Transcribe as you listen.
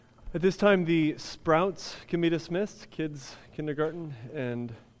At this time, the Sprouts can be dismissed. Kids, kindergarten,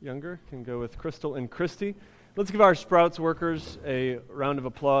 and younger can go with Crystal and Christy. Let's give our Sprouts workers a round of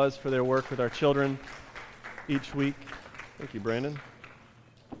applause for their work with our children each week. Thank you, Brandon.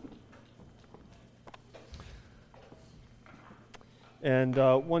 And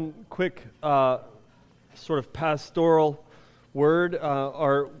one quick sort of pastoral word.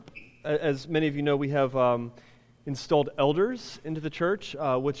 As many of you know, we have installed elders into the church,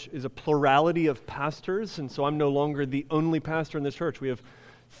 which is a plurality of pastors, and so I'm no longer the only pastor in this church. We have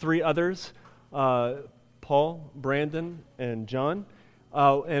three others, Paul, Brandon, and John,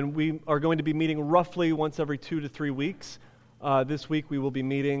 and we are going to be meeting roughly once every 2 to 3 weeks. This week we will be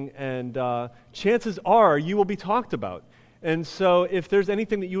meeting, and chances are you will be talked about. And so if there's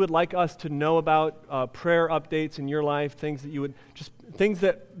anything that you would like us to know about, prayer updates in your life, things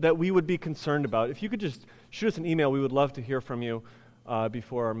that we would be concerned about, if you could just shoot us an email, we would love to hear from you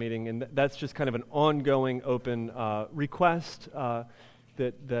before our meeting. And that's just kind of an ongoing open request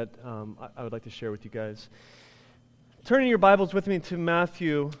that I would like to share with you guys. Turning your Bibles with me to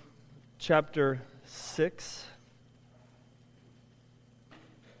Matthew chapter 6.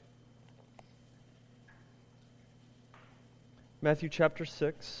 Matthew chapter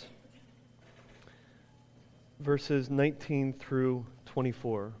 6, verses 19 through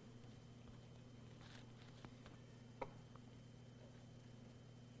 24.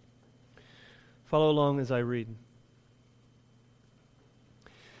 Follow along as I read.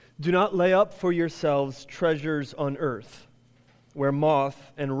 Do not lay up for yourselves treasures on earth, where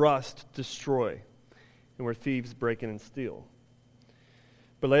moth and rust destroy, and where thieves break in and steal.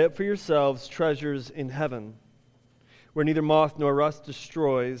 But lay up for yourselves treasures in heaven, where neither moth nor rust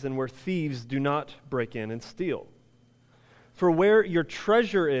destroys, and where thieves do not break in and steal. For where your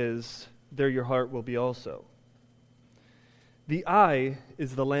treasure is, there your heart will be also. The eye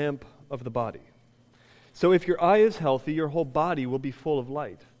is the lamp of the body. So if your eye is healthy, your whole body will be full of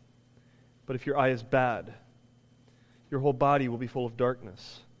light. But if your eye is bad, your whole body will be full of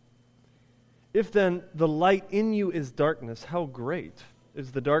darkness. If then the light in you is darkness, how great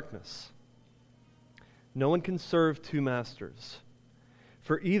is the darkness? No one can serve two masters,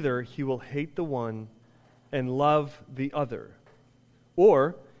 for either he will hate the one and love the other,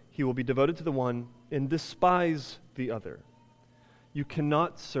 or he will be devoted to the one and despise the other. You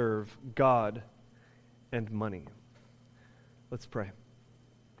cannot serve God and money. Let's pray.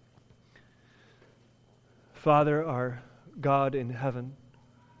 Father, our God in heaven,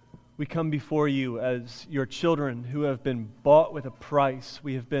 we come before you as your children who have been bought with a price.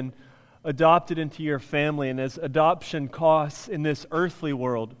 We have been adopted into your family, and as adoption costs in this earthly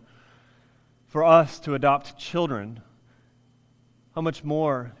world for us to adopt children, how much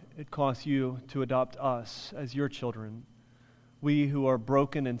more it costs you to adopt us as your children. We who are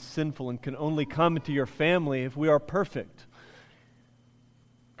broken and sinful and can only come into your family if we are perfect.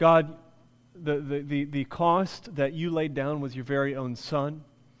 God, the cost that you laid down was your very own Son,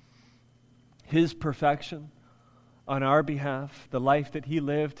 His perfection on our behalf. The life that He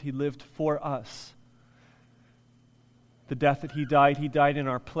lived for us. The death that He died in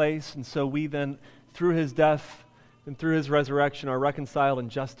our place, and so we then, through His death and through His resurrection, are reconciled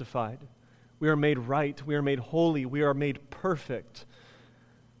and justified. We are made right, we are made holy, we are made perfect.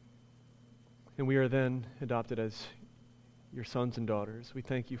 And we are then adopted as your sons and daughters. We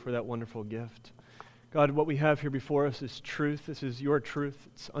thank you for that wonderful gift. God, what we have here before us is truth. This is your truth.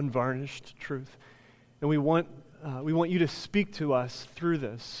 It's unvarnished truth. And we want you to speak to us through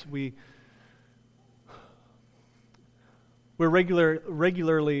this. We're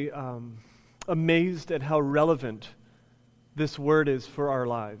regularly amazed at how relevant this word is for our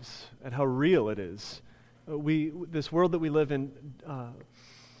lives, at how real it is. This world that we live in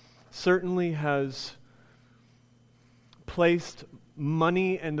certainly has placed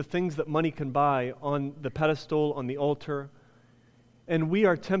money and the things that money can buy on the pedestal, on the altar. And we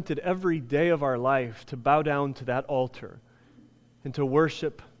are tempted every day of our life to bow down to that altar and to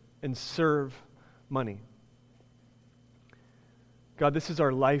worship and serve money. God, this is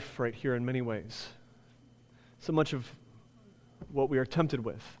our life right here in many ways. So much of what we are tempted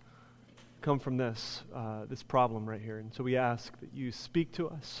with come from this problem right here. And so we ask that you speak to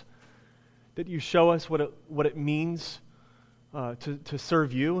us, that you show us what it means to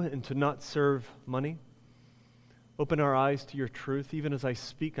serve you and to not serve money. Open our eyes to your truth. Even as I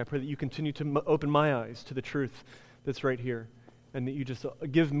speak, I pray that you continue to open my eyes to the truth that's right here, and that you just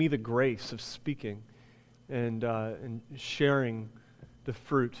give me the grace of speaking and sharing the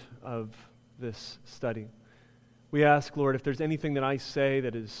fruit of this study. We ask, Lord, if there's anything that I say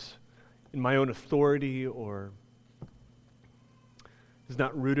that is in my own authority or is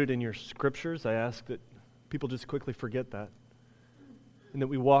not rooted in your scriptures, I ask that people just quickly forget that. And that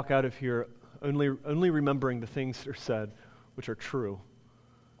we walk out of here only remembering the things that are said, which are true.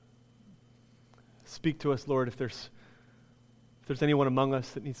 Speak to us, Lord, if there's anyone among us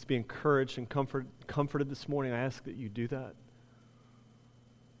that needs to be encouraged and comforted this morning, I ask that you do that.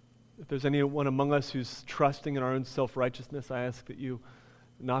 If there's anyone among us who's trusting in our own self-righteousness, I ask that you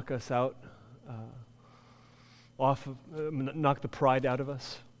knock us out, knock the pride out of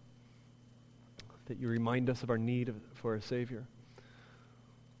us, that you remind us of our need for a Savior.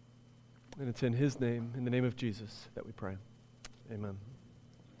 And it's in His name, in the name of Jesus, that we pray. Amen.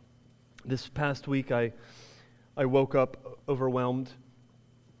 This past week, I woke up overwhelmed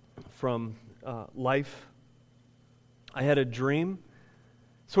from life. I had a dream,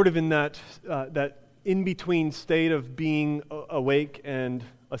 sort of in that in-between state of being awake and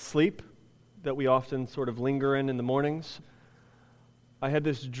asleep that we often sort of linger in the mornings. I had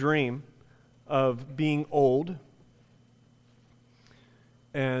this dream of being old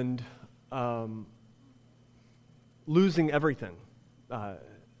and losing everything,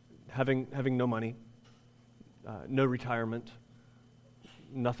 having no money, no retirement,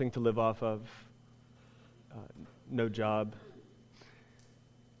 nothing to live off of, no job.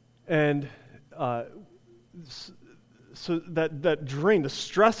 And so that dream, the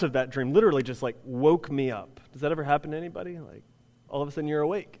stress of that dream literally just like woke me up. Does that ever happen to anybody? Like all of a sudden you're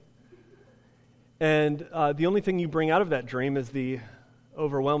awake. And the only thing you bring out of that dream is the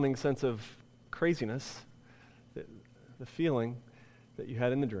overwhelming sense of craziness, the feeling that you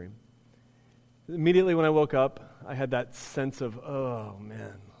had in the dream. Immediately when I woke up, I had that sense of, oh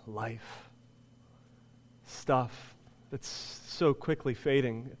man, life, stuff that's so quickly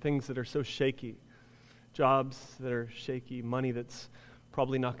fading, things that are so shaky, jobs that are shaky, money that's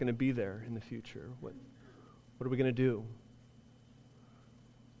probably not going to be there in the future. What are we going to do?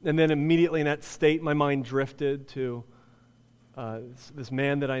 And then immediately in that state, my mind drifted to this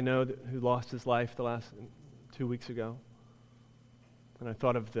man that I know who lost his life the last 2 weeks ago. And I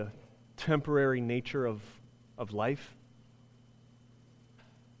thought of the temporary nature of life,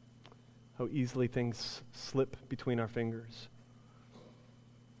 how easily things slip between our fingers.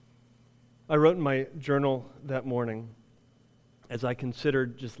 I wrote in my journal that morning, as I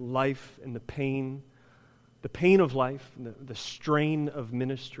considered just life and the pain of life, and the strain of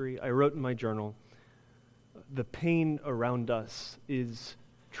ministry, I wrote in my journal, the pain around us is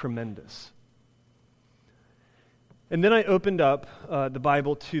tremendous. And then I opened up the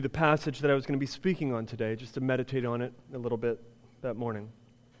Bible to the passage that I was going to be speaking on today, just to meditate on it a little bit that morning.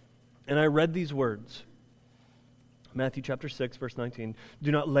 And I read these words, Matthew chapter 6, verse 19,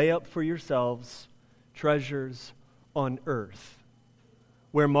 "Do not lay up for yourselves treasures on earth,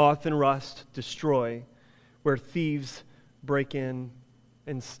 where moth and rust destroy, where thieves break in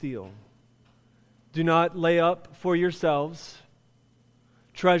and steal. Do not lay up for yourselves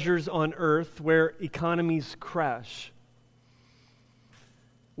treasures on earth where economies crash,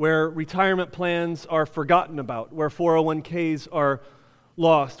 where retirement plans are forgotten about, where 401ks are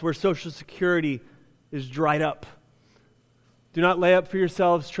lost, where Social Security is dried up. Do not lay up for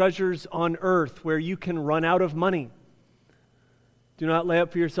yourselves treasures on earth where you can run out of money. Do not lay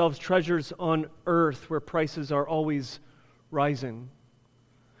up for yourselves treasures on earth where prices are always rising.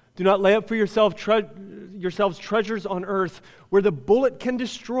 Do not lay up for yourselves treasures on earth where the bullet can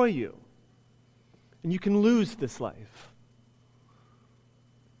destroy you and you can lose this life.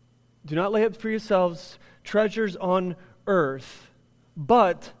 Do not lay up for yourselves treasures on earth,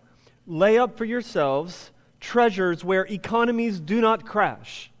 but lay up for yourselves treasures where economies do not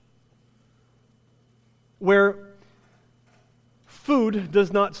crash, where food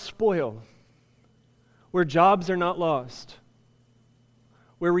does not spoil, where jobs are not lost,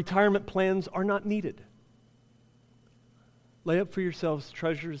 where retirement plans are not needed. Lay up for yourselves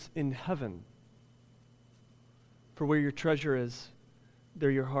treasures in heaven, for where your treasure is, there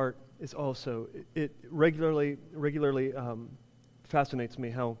your heart is also. It regularly fascinates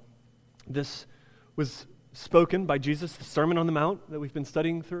me how this was spoken by Jesus, the Sermon on the Mount that we've been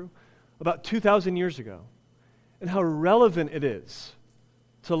studying through, about 2,000 years ago, and how relevant it is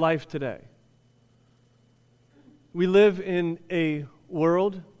to life today. We live in a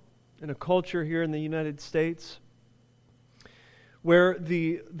world, in a culture here in the United States, where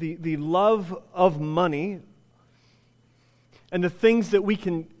the love of money and the things that we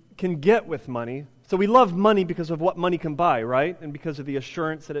can get with money. So we love money because of what money can buy, right? And because of the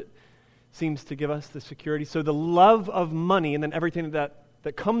assurance that it seems to give us, the security. So the love of money and then everything that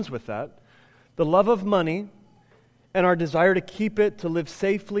comes with that, the love of money and our desire to keep it, to live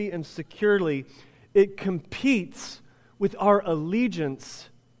safely and securely, it competes with our allegiance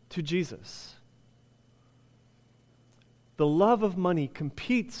to Jesus. The love of money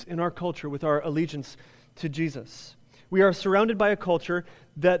competes in our culture with our allegiance to Jesus. We are surrounded by a culture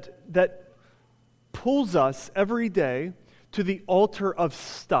that pulls us every day to the altar of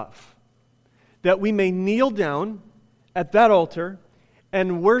stuff, that we may kneel down at that altar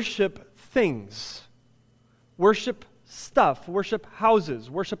and worship things, worship stuff, worship houses,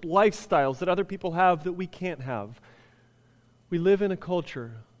 worship lifestyles that other people have that we can't have. We live in a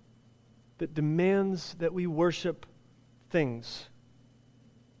culture that demands that we worship things.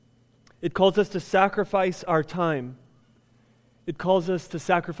 It calls us to sacrifice our time. It calls us to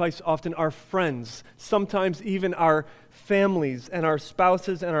sacrifice often our friends, sometimes even our families and our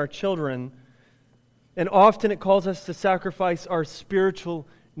spouses and our children. And often it calls us to sacrifice our spiritual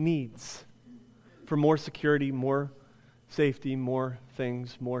needs for more security, more safety, more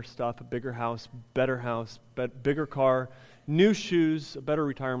things, more stuff, a bigger house, bigger car, new shoes, a better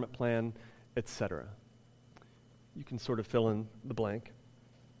retirement plan, etc. You can sort of fill in the blank.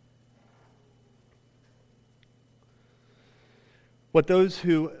 What those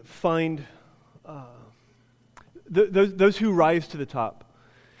who find, those who rise to the top,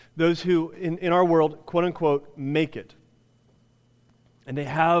 those who in our world, quote unquote, make it, and they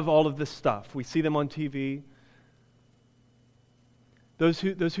have all of this stuff. We see them on TV. Those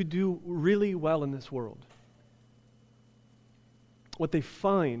who do really well in this world, what they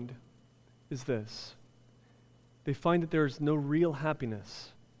find is this. They find that there's no real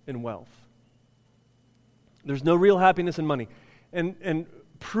happiness in wealth. There's no real happiness in money. And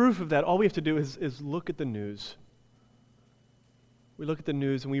proof of that, all we have to do is look at the news. We look at the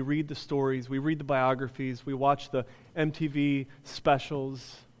news and we read the stories, we read the biographies, we watch the MTV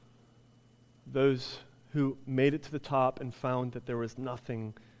specials, those who made it to the top and found that there was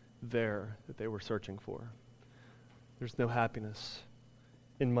nothing there that they were searching for. There's no happiness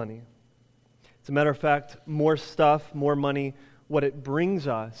in money. As a matter of fact, more stuff, more money, what it brings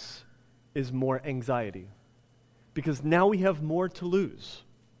us is more anxiety. Because now we have more to lose.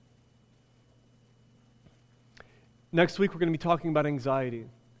 Next week we're going to be talking about anxiety.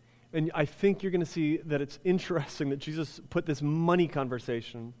 And I think you're going to see that it's interesting that Jesus put this money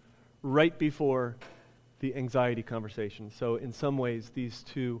conversation right before the anxiety conversation. So in some ways, these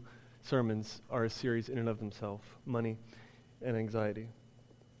two sermons are a series in and of themselves, money and anxiety.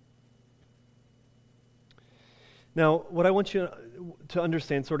 Now, what I want you to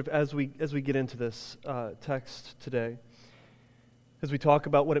understand sort of as we get into this text today, as we talk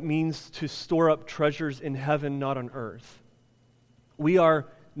about what it means to store up treasures in heaven, not on earth, we are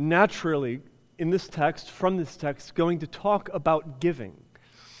naturally, in this text, from this text, going to talk about giving.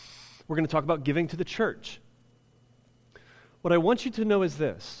 We're going to talk about giving to the church. What I want you to know is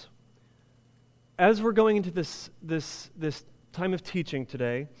this. As we're going into this time of teaching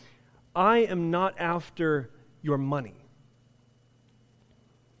today, I am not after your money.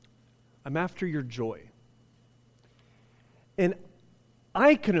 I'm after your joy. And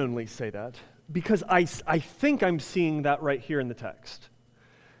I can only say that because I think I'm seeing that right here in the text.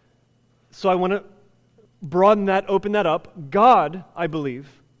 So I want to broaden that, open that up. God, I believe,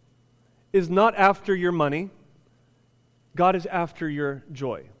 is not after your money. God is after your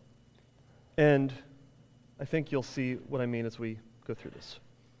joy. And I think you'll see what I mean as we go through this.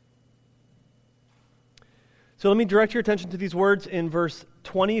 So let me direct your attention to these words in verse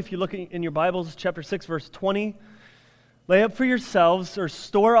 20. If you look in your Bibles, chapter 6, verse 20. Lay up for yourselves, or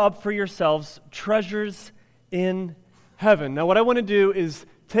store up for yourselves, treasures in heaven. Now what I want to do is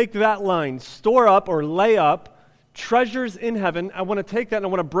take that line, store up or lay up, treasures in heaven. I want to take that and I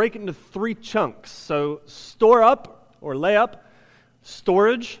want to break it into three chunks. So store up or lay up,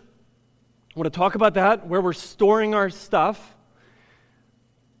 storage. I want to talk about that, where we're storing our stuff,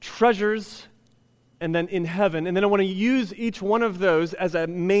 treasures, and then in heaven. And then I want to use each one of those as a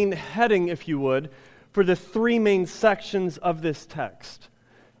main heading, if you would, for the three main sections of this text.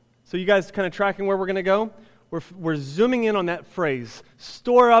 So you guys kind of tracking where we're going to go? We're zooming in on that phrase,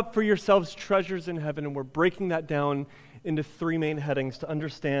 store up for yourselves treasures in heaven, and we're breaking that down into three main headings to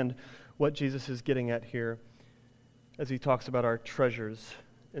understand what Jesus is getting at here as he talks about our treasures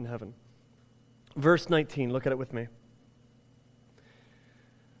in heaven. Verse 19, look at it with me.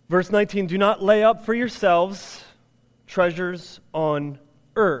 Verse 19, do not lay up for yourselves treasures on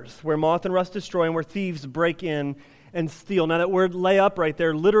earth, where moth and rust destroy and where thieves break in and steal. Now that word lay up right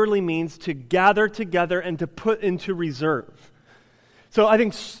there literally means to gather together and to put into reserve. So I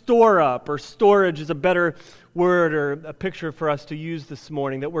think store up or storage is a better word or a picture for us to use this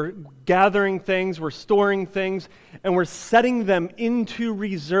morning, that we're gathering things, we're storing things, and we're setting them into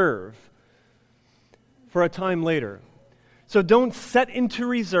reserve for a time later. So don't set into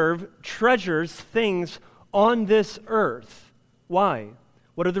reserve treasures, things on this earth. Why?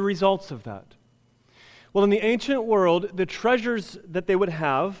 What are the results of that? Well, in the ancient world, the treasures that they would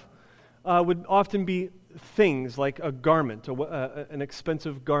have would often be things like a garment, an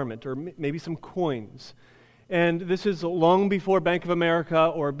expensive garment, or maybe some coins. And this is long before Bank of America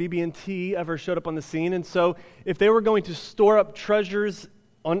or BB&T ever showed up on the scene. And so if they were going to store up treasures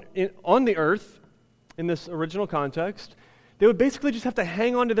on the earth, in this original context, they would basically just have to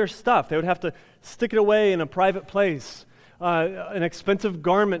hang on to their stuff. They would have to stick it away in a private place. An expensive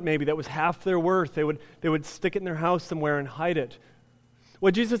garment maybe that was half their worth. They would stick it in their house somewhere and hide it.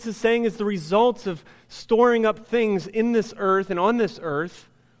 What Jesus is saying is the results of storing up things in this earth and on this earth,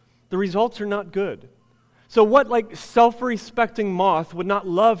 the results are not good. So what self-respecting moth would not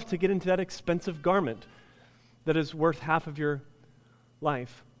love to get into that expensive garment that is worth half of your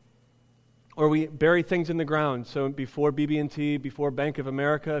life? Or we bury things in the ground. So before BB&T, before Bank of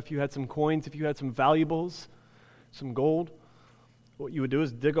America, if you had some coins, if you had some valuables, some gold, what you would do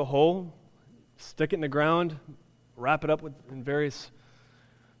is dig a hole, stick it in the ground, wrap it up in various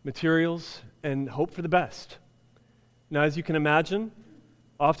materials, and hope for the best. Now, as you can imagine,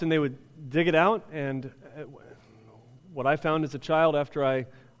 often they would dig it out, and what I found as a child after I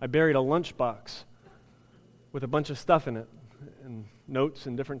buried a lunchbox with a bunch of stuff in it, and notes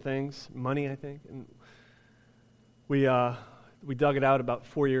and different things, money, I think, and we dug it out about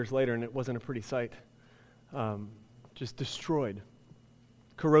 4 years later, and it wasn't a pretty sight. Just destroyed.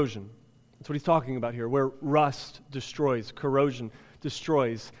 Corrosion. That's what he's talking about here, where rust destroys, corrosion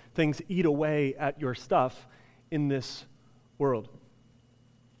destroys. Things eat away at your stuff in this world.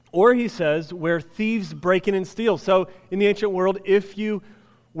 Or he says, where thieves break in and steal. So in the ancient world, if you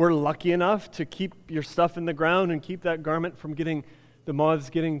were lucky enough to keep your stuff in the ground and keep that garment from the moths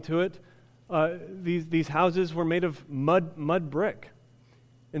getting to it, these houses were made of mud brick.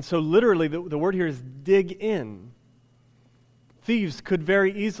 And so literally the word here is dig in. Thieves could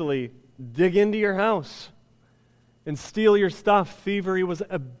very easily dig into your house and steal your stuff. Thievery was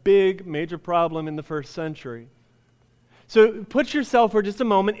a big, major problem in the first century. So put yourself for just a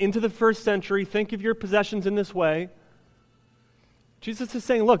moment into the first century. Think of your possessions in this way. Jesus is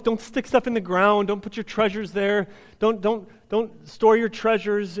saying, look, don't stick stuff in the ground. Don't put your treasures there. Don't store your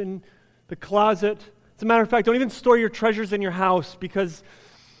treasures in the closet. As a matter of fact, don't even store your treasures in your house because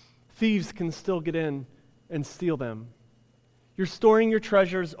thieves can still get in and steal them. You're storing your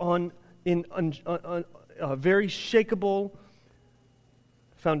treasures on very shakeable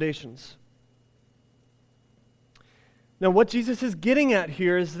foundations. Now, what Jesus is getting at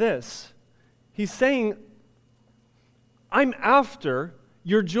here is this. He's saying, I'm after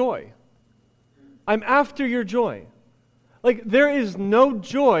your joy. I'm after your joy. Like, there is no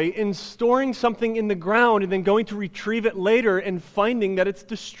joy in storing something in the ground and then going to retrieve it later and finding that it's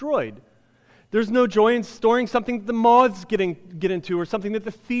destroyed. There's no joy in storing something that the moths get into or something that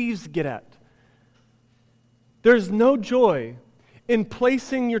the thieves get at. There's no joy in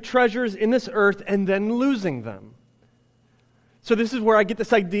placing your treasures in this earth and then losing them. So this is where I get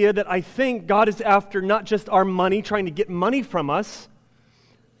this idea that I think God is after not just our money, trying to get money from us.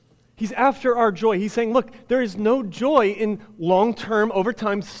 He's after our joy. He's saying, look, there is no joy in long-term, over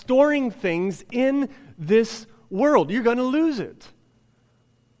time, storing things in this world. You're going to lose it.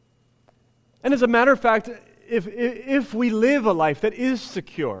 And as a matter of fact, if we live a life that is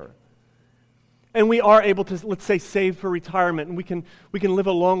secure, and we are able to, let's say, save for retirement, and we can live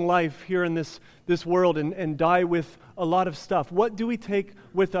a long life here in this world and die with a lot of stuff, what do we take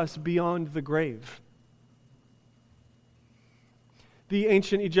with us beyond the grave? The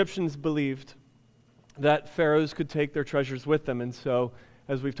ancient Egyptians believed that pharaohs could take their treasures with them, and so,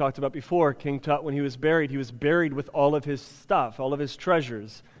 as we've talked about before, King Tut, when he was buried with all of his stuff, all of his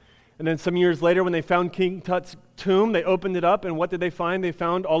treasures. And then some years later, when they found King Tut's tomb, they opened it up, and what did they find? They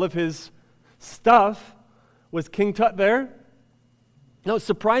found all of his stuff. Was King Tut there? No,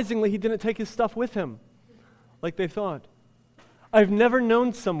 surprisingly, he didn't take his stuff with him like they thought. I've never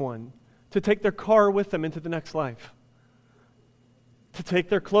known someone to take their car with them into the next life, to take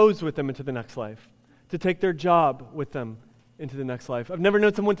their clothes with them into the next life, to take their job with them into the next life. I've never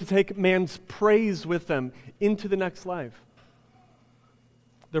known someone to take man's praise with them into the next life.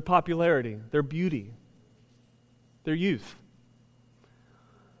 Their popularity, their beauty, their youth.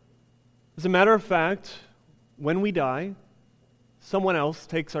 As a matter of fact, when we die, someone else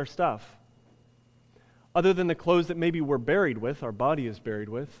takes our stuff. Other than the clothes that maybe we're buried with, our body is buried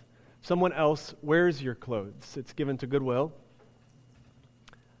with, someone else wears your clothes. It's given to Goodwill.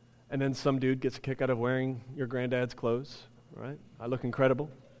 And then some dude gets a kick out of wearing your granddad's clothes, right? I look incredible.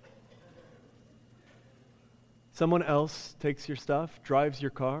 Someone else takes your stuff, drives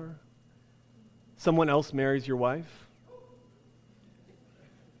your car. Someone else marries your wife.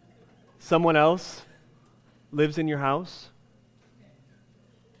 Someone else lives in your house.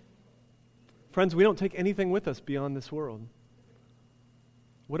 Friends, we don't take anything with us beyond this world.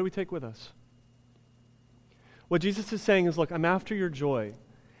 What do we take with us? What Jesus is saying is, look, I'm after your joy.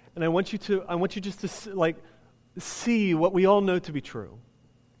 And I want you just to see what we all know to be true.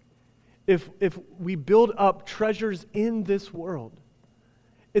 If we build up treasures in this world,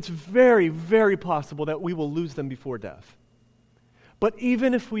 it's very, very possible that we will lose them before death. But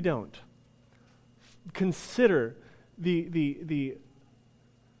even if we don't, consider the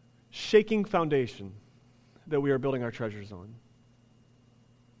shaking foundation that we are building our treasures on.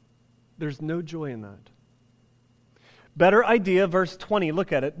 There's no joy in that. Better idea, verse 20,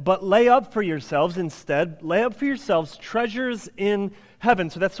 look at it. But lay up for yourselves treasures in heaven.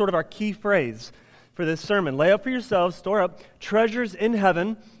 So that's sort of our key phrase for this sermon. Lay up for yourselves, store up treasures in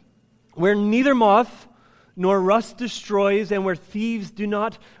heaven, where neither moth nor rust destroys, and where thieves do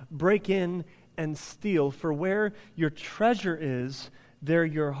not break in and steal. For where your treasure is, there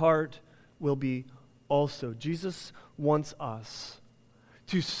your heart will be also. Jesus wants us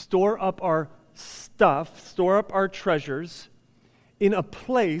to store up our stuff, store up our treasures in a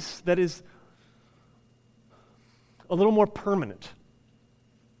place that is a little more permanent.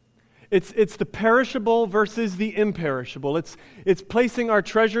 It's the perishable versus the imperishable. It's placing our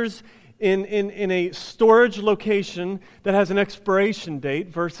treasures in a storage location that has an expiration date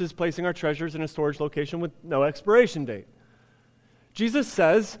versus placing our treasures in a storage location with no expiration date. Jesus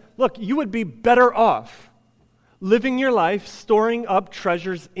says, look, you would be better off living your life storing up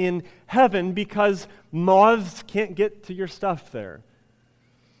treasures in heaven because moths can't get to your stuff there.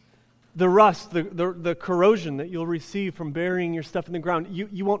 The rust, the corrosion that you'll receive from burying your stuff in the ground,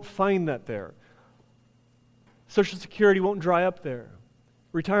 you won't find that there. Social Security won't dry up there.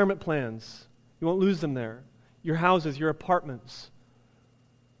 Retirement plans, you won't lose them there. Your houses, your apartments.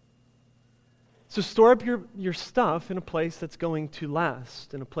 So store up your stuff in a place that's going to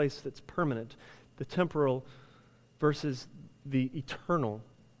last, in a place that's permanent, the temporal versus the eternal.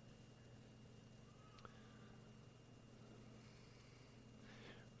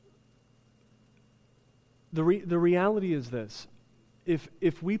 The reality is this: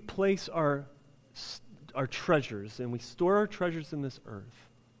 if we place our treasures and we store our treasures in this earth,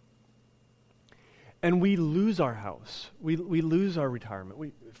 and we lose our house, we lose our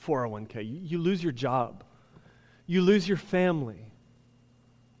retirement, 401k, you lose your job, you lose your family,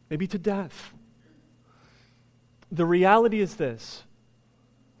 maybe to death. The reality is this: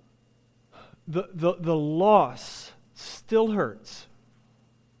 the loss still hurts.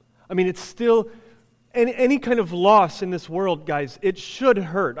 I mean, it's still any kind of loss in this world, guys, it should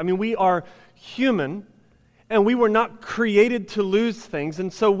hurt. I mean, we are human, and we were not created to lose things.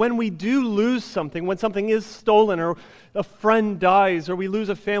 And so when we do lose something, when something is stolen, or a friend dies, or we lose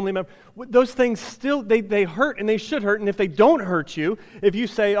a family member, those things still, they hurt, and they should hurt. And if they don't hurt you, if you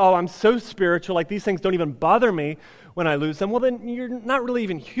say, oh, I'm so spiritual, like these things don't even bother me when I lose them, well, then you're not really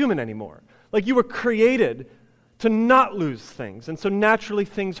even human anymore. Like, you were created to not lose things. And so naturally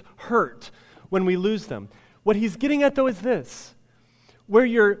things hurt when we lose them. What he's getting at, though, is this: where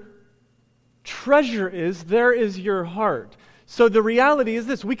your treasure is, there is your heart. So the reality is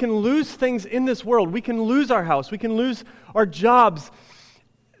this: we can lose things in this world. We can lose our house. We can lose our jobs,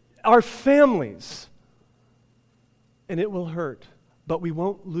 our families, and it will hurt. But we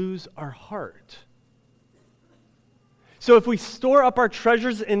won't lose our heart. So if we store up our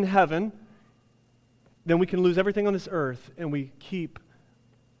treasures in heaven, then we can lose everything on this earth, and we keep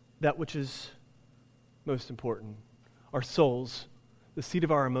that which is most important: our souls, the seat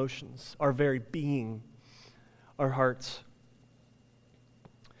of our emotions, our very being, our hearts.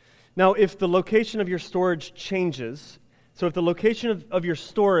 Now, if the location of your storage changes, so if the location of your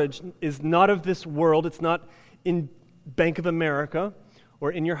storage is not of this world, it's not in Bank of America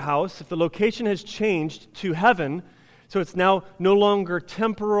or in your house, if the location has changed to heaven, so it's now no longer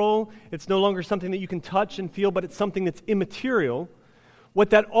temporal, it's no longer something that you can touch and feel, but it's something that's immaterial,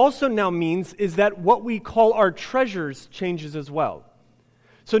 what that also now means is that what we call our treasures changes as well.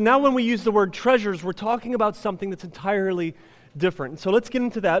 So now when we use the word treasures, we're talking about something that's entirely different. So let's get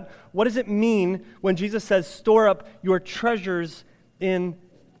into that. What does it mean when Jesus says, store up your treasures in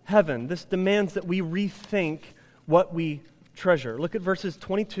heaven? This demands that we rethink what we treasure. Look at verses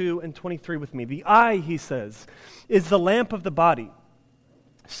 22 and 23 with me. The eye, he says, is the lamp of the body.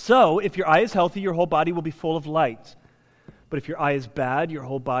 So if your eye is healthy, your whole body will be full of light. But if your eye is bad, your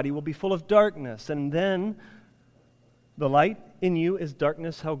whole body will be full of darkness. And then the light in you is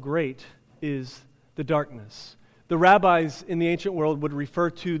darkness. How great is the darkness? The rabbis in the ancient world would refer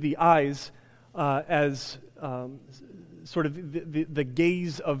to the eyes as sort of the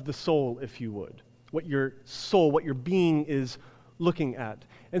gaze of the soul, if you would. What your soul, what your being is looking at.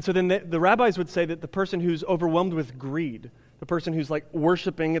 And so then the rabbis would say that the person who's overwhelmed with greed, the person who's like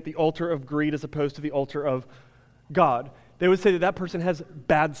worshiping at the altar of greed as opposed to the altar of God, they would say that that person has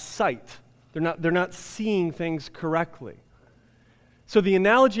bad sight. They're not seeing things correctly. So the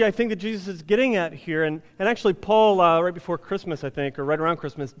analogy I think that Jesus is getting at here, and actually Paul, right before Christmas, I think, or right around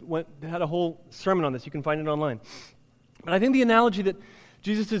Christmas, had a whole sermon on this. You can find it online. But I think the analogy that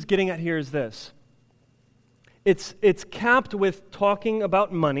Jesus is getting at here is this. It's capped with talking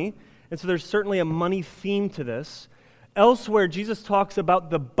about money, and so there's certainly a money theme to this. Elsewhere, Jesus talks about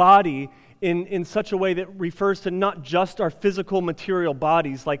the body in such a way that refers to not just our physical material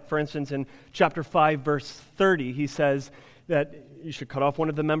bodies, like for instance in chapter 5, verse 30, he says that you should cut off one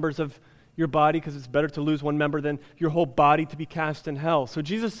of the members of your body because it's better to lose one member than your whole body to be cast in hell. So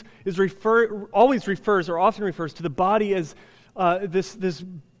Jesus is often refers to the body as this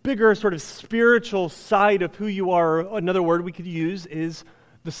bigger sort of spiritual side of who you are. Another word we could use is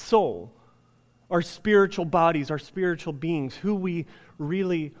the soul. Our spiritual bodies, our spiritual beings, who we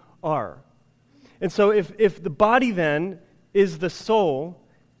really are. And so if the body then is the soul,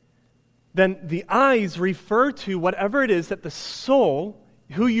 then the eyes refer to whatever it is that the soul,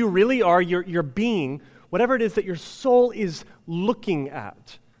 who you really are, your being, whatever it is that your soul is looking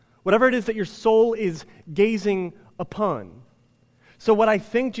at, whatever it is that your soul is gazing upon. So what I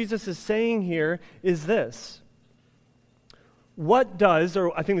think Jesus is saying here is this. What does,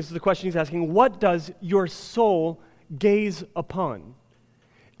 or I think this is the question he's asking, what does your soul gaze upon?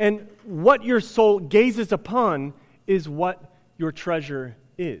 And what your soul gazes upon is what your treasure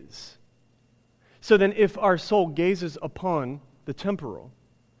is. So then if our soul gazes upon the temporal,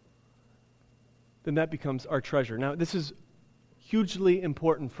 then that becomes our treasure. Now, this is hugely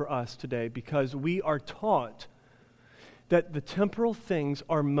important for us today because we are taught that the temporal things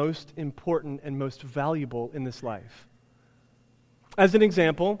are most important and most valuable in this life. As an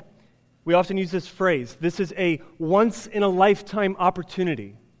example, we often use this phrase, this is a once-in-a-lifetime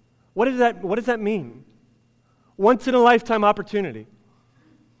opportunity. What does that mean? Once-in-a-lifetime opportunity.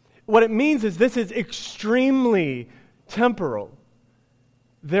 What it means is this is extremely temporal.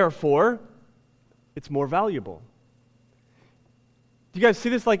 Therefore, it's more valuable. Do you guys see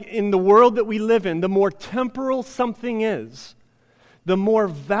this? Like in the world that we live in, the more temporal something is, the more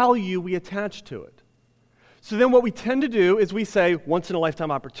value we attach to it. So then what we tend to do is we say,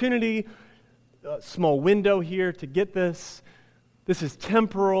 once-in-a-lifetime opportunity, a small window here to get this. This is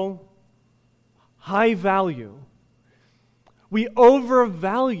temporal, high value. We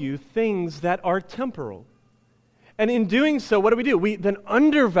overvalue things that are temporal. And in doing so, what do? We then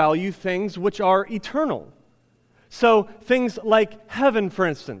undervalue things which are eternal. So things like heaven, for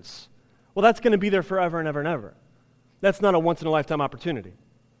instance. Well, that's going to be there forever and ever and ever. That's not a once-in-a-lifetime opportunity.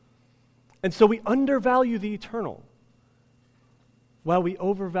 And so we undervalue the eternal while we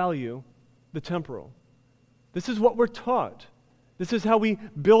overvalue the temporal. This is what we're taught. This is how we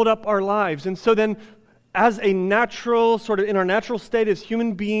build up our lives. And so then, as a natural, sort of in our natural state as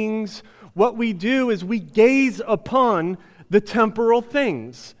human beings, what we do is we gaze upon the temporal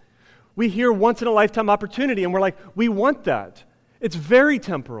things. We hear once-in-a-lifetime opportunity, and we're like, we want that. It's very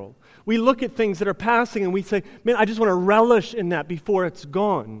temporal. We look at things that are passing, and we say, man, I just want to relish in that before it's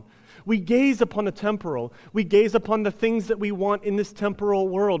gone. We gaze upon the temporal. We gaze upon the things that we want in this temporal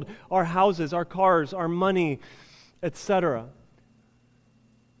world, our houses, our cars, our money, etc.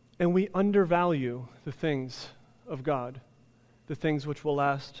 And we undervalue the things of God, the things which will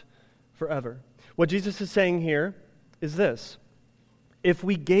last forever. What Jesus is saying here is this. If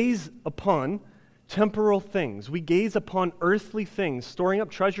we gaze upon temporal things, we gaze upon earthly things, storing up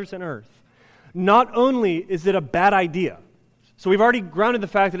treasures in earth, not only is it a bad idea, so we've already grounded the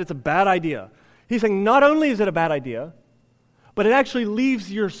fact that it's a bad idea. He's saying not only is it a bad idea, but it actually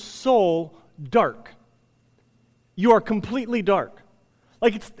leaves your soul dark. You are completely dark.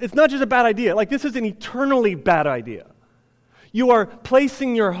 Like it's not just a bad idea. Like this is an eternally bad idea. You are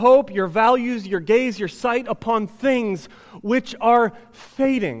placing your hope, your values, your gaze, your sight upon things which are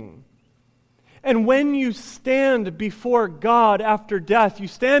fading. And when you stand before God after death, you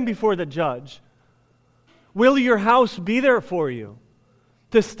stand before the judge. Will your house be there for you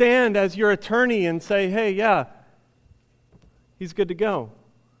to stand as your attorney and say, hey, yeah, he's good to go?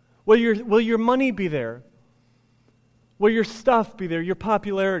 Will your money be there? Will your stuff be there, your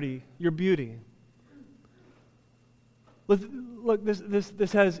popularity, your beauty? Look,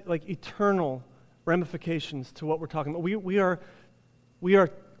 this has like eternal ramifications to what we're talking about. We are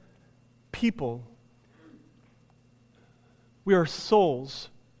people We are souls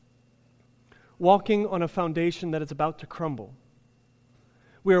walking on a foundation that is about to crumble.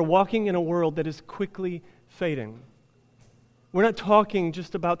 We are walking in a world that is quickly fading. We're not talking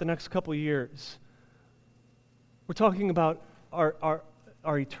just about the next couple years. We're talking about our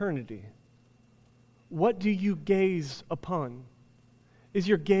eternity. What do you gaze upon? Is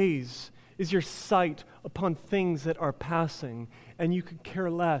your gaze, is your sight upon things that are passing, and you could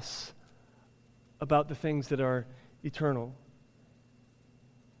care less about the things that are eternal?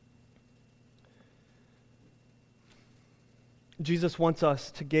 Jesus wants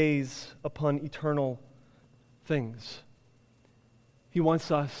us to gaze upon eternal things. He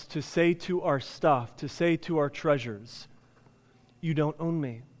wants us to say to our stuff, to say to our treasures, you don't own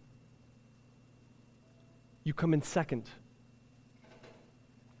me. You come in second.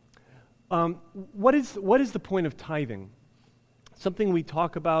 What is the point of tithing? Something we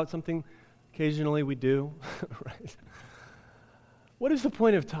talk about, something occasionally we do, right? What is the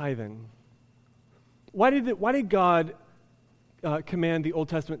point of tithing? Why did God command the Old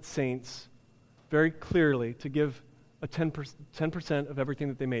Testament saints very clearly to give a 10% of everything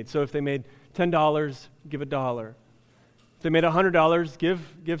that they made? So if they made $10, give $1. If they made $100,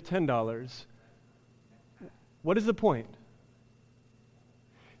 give $10. What is the point?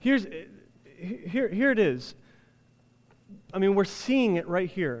 Here it is. I mean, we're seeing it right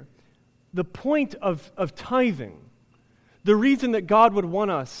here. The point of tithing, the reason that God would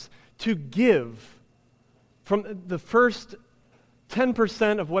want us to give from the first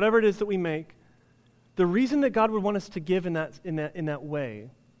 10% of whatever it is that we make, the reason that God would want us to give in that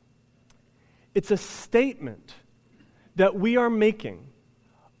way, it's a statement that we are making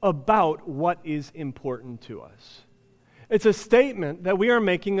about what is important to us. It's a statement that we are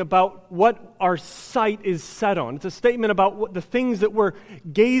making about what our sight is set on. It's a statement about what the things that we're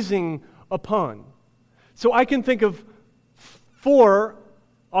gazing upon. So I can think of 4,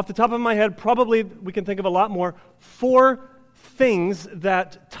 off the top of my head, probably we can think of a lot more, 4 things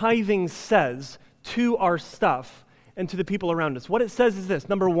that tithing says to our stuff and to the people around us. What it says is this.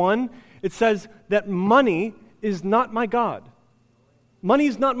 Number 1, it says that money is not my God. Money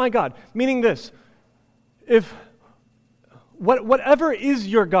is not my God. Meaning this, if whatever is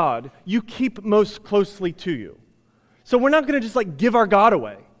your God, you keep most closely to you. So we're not going to just give our God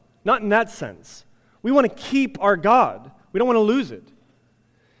away. Not in that sense. We want to keep our God. We don't want to lose it.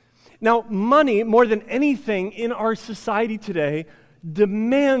 Now, money, more than anything in our society today,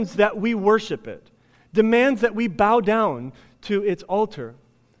 demands that we worship it, demands that we bow down to its altar.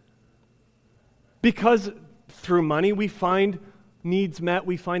 Because through money we find needs met,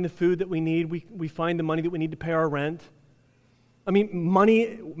 we find the food that we need, we find the money that we need to pay our rent. I mean,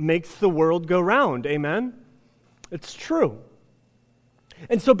 money makes the world go round, amen? It's true.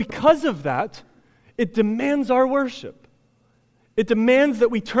 And so because of that, it demands our worship. It demands that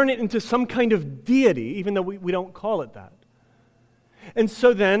we turn it into some kind of deity, even though we don't call it that. And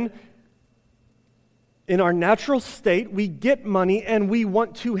so then, in our natural state, we get money and we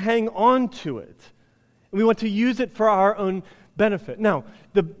want to hang on to it. We want to use it for our own benefit. Now,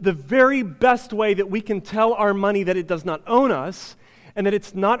 the very best way that we can tell our money that it does not own us and that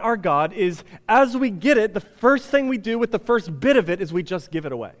it's not our God is, as we get it, the first thing we do with the first bit of it is we just give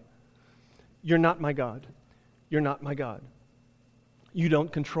it away. You're not my God. You're not my God. You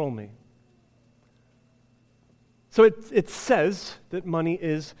don't control me. So it says that money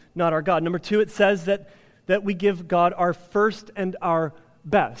is not our God. Number 2, it says that we give God our first and our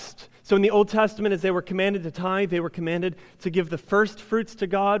best. So in the Old Testament, as they were commanded to tithe, they were commanded to give the first fruits to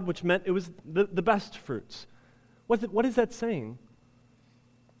God, which meant it was the best fruits. What is that saying?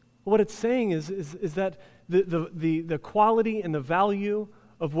 Well, what it's saying is that the quality and the value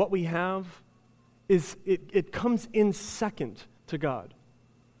of what we have it comes in second to God.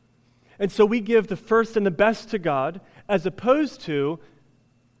 And so we give the first and the best to God, as opposed to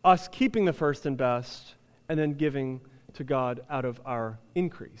us keeping the first and best and then giving to God out of our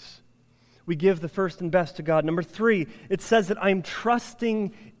increase. We give the first and best to God. Number 3, it says that I'm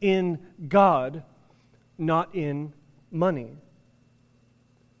trusting in God, not in money.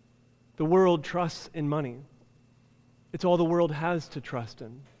 The world trusts in money. It's all the world has to trust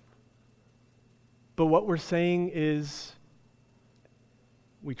in. But what we're saying is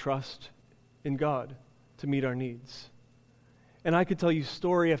we trust in God to meet our needs. And I could tell you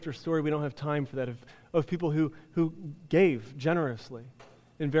story after story, we don't have time for that, of people who gave generously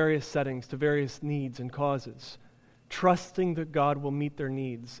in various settings to various needs and causes, trusting that God will meet their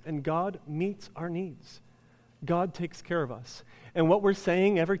needs. And God meets our needs. God takes care of us. And what we're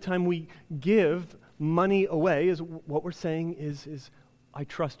saying every time we give money away is what we're saying is I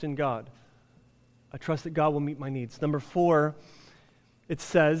trust in God. I trust that God will meet my needs. Number 4,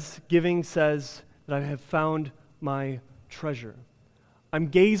 giving says that I have found my treasure. I'm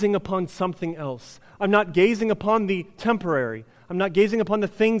gazing upon something else. I'm not gazing upon the temporary. I'm not gazing upon the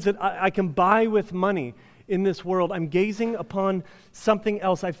things that I can buy with money in this world. I'm gazing upon something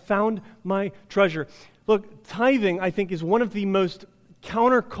else. I've found my treasure. Look, tithing, I think, is one of the most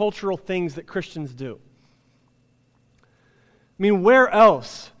countercultural things that Christians do. I mean, where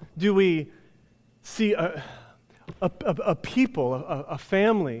else do we see a people, a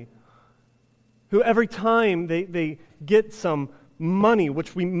family, who every time they get some money,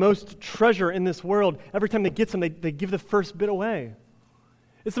 which we most treasure in this world, every time they get some, they give the first bit away?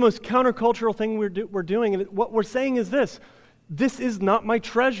 It's the most countercultural thing we're doing, and what we're saying is this is not my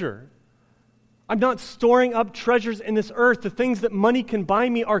treasure. I'm not storing up treasures in this earth. The things that money can buy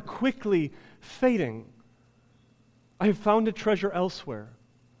me are quickly fading. I have found a treasure elsewhere.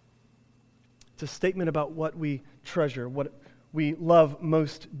 It's a statement about what we treasure, what we love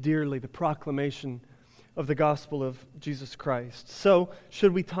most dearly, the proclamation of the gospel of Jesus Christ. So,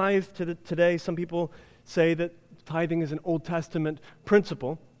 should we tithe today? Some people say that tithing is an Old Testament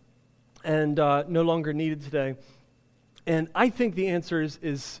principle and no longer needed today. And I think the answer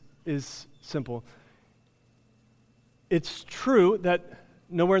is simple. It's true that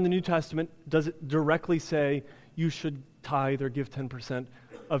nowhere in the New Testament does it directly say you should tithe or give 10%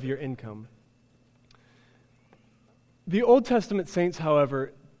 of your income. The Old Testament saints,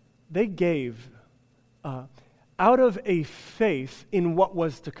 however, they gave out of a faith in what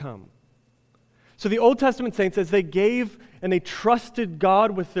was to come. So the Old Testament saints, as they gave and they trusted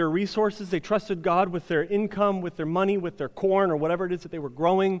God with their resources, they trusted God with their income, with their money, with their corn, or whatever it is that they were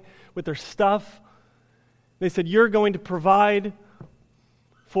growing, with their stuff. They said, you're going to provide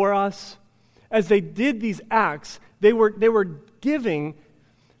for us. As they did these acts, they were giving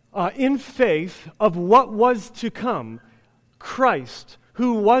in faith of what was to come. Christ,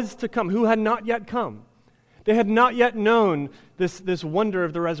 who was to come, who had not yet come. They had not yet known this wonder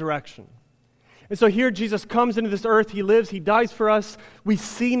of the resurrection. And so here Jesus comes into this earth, he lives, he dies for us. We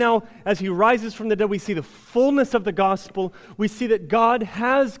see now, as he rises from the dead, we see the fullness of the gospel. We see that God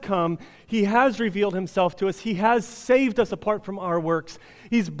has come, he has revealed himself to us, he has saved us apart from our works.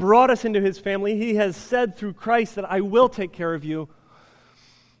 He's brought us into his family. He has said through Christ that I will take care of you.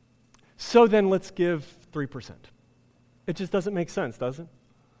 So then let's give 3%. It just doesn't make sense, does it?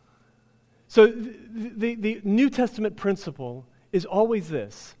 So the New Testament principle is always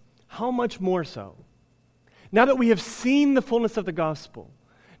this. How much more so? Now that we have seen the fullness of the gospel,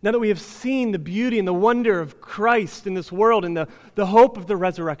 now that we have seen the beauty and the wonder of Christ in this world and the hope of the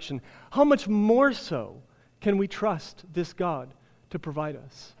resurrection, how much more so can we trust this God to provide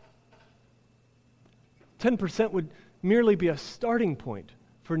us? 10% would merely be a starting point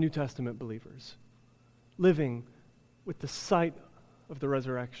for New Testament believers, living with the sight of the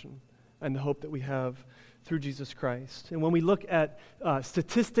resurrection and the hope that we have through Jesus Christ. And when we look at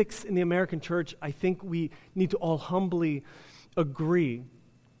statistics in the American church, I think we need to all humbly agree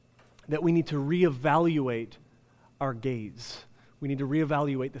that we need to reevaluate our gaze. We need to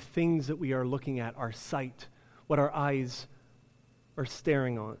reevaluate the things that we are looking at, our sight, what our eyes are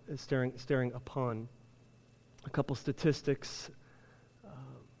staring upon. A couple statistics.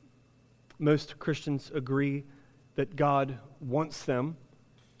 Most Christians agree that God wants them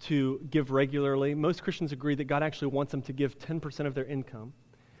to give regularly. Most Christians agree that God actually wants them to give 10% of their income.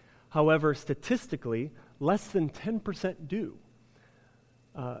 However, statistically, less than 10% do.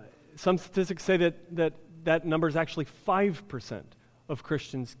 Some statistics say that number is actually 5% of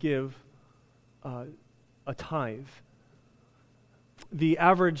Christians give a tithe. The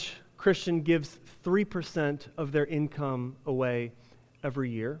average Christian gives 3% of their income away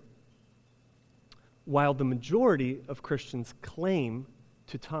every year, while the majority of Christians claim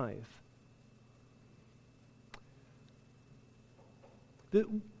to tithe.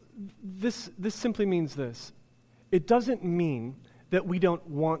 This simply means this. It doesn't mean that we don't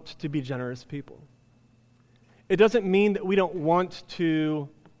want to be generous people. It doesn't mean that we don't want to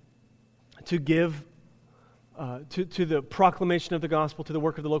give to the proclamation of the gospel, to the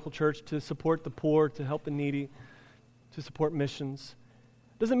work of the local church, to support the poor, to help the needy, to support missions.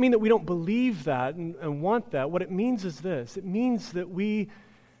 It doesn't mean that we don't believe that and want that. What it means is this. It means that we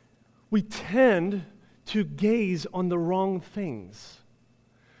tend to gaze on the wrong things.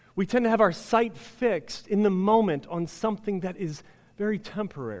 We tend to have our sight fixed in the moment on something that is very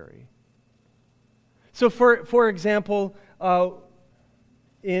temporary. So for example,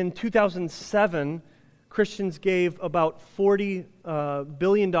 in 2007, Christians gave about $40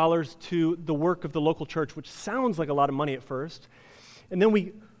 billion to the work of the local church, which sounds like a lot of money at first. And then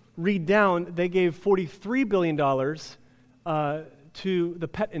we read down, they gave $43 billion to the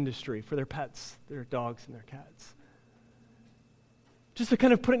pet industry for their pets, their dogs and their cats. Just to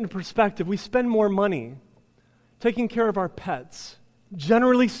kind of put it into perspective, we spend more money taking care of our pets,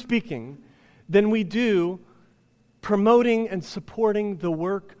 generally speaking, than we do promoting and supporting the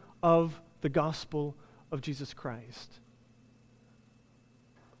work of the gospel of Jesus Christ.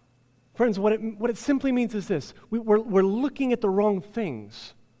 Friends, what it simply means is this. We're looking at the wrong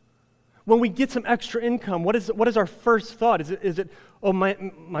things. When we get some extra income, what is our first thought? Is it oh my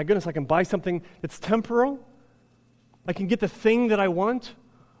goodness, I can buy something that's temporal? I can get the thing that I want?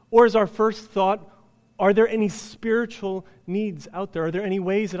 Or is our first thought, are there any spiritual needs out there? Are there any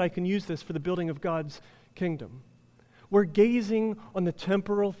ways that I can use this for the building of God's kingdom? We're gazing on the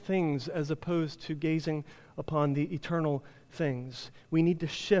temporal things as opposed to gazing upon the eternal things. We need to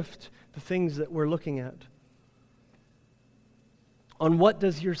shift the things that we're looking at. On what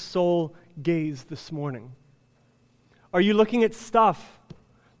does your soul gaze this morning? Are you looking at stuff?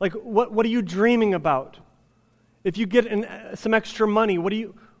 Like, what are you dreaming about? If you get some extra money, what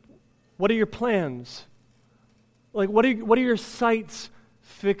are your plans? Like, what are your sights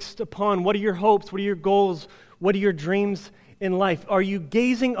fixed upon? What are your hopes? What are your goals? What are your dreams in life? Are you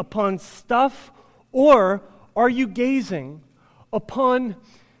gazing upon stuff, or are you gazing upon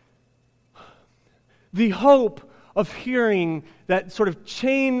the hope of hearing that sort of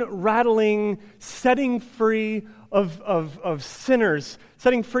chain-rattling, setting free of sinners,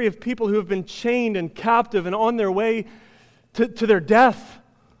 setting free of people who have been chained and captive and on their way to their death,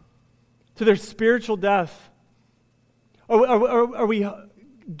 to their spiritual death? Are we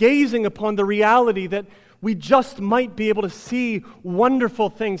gazing upon the reality that we just might be able to see wonderful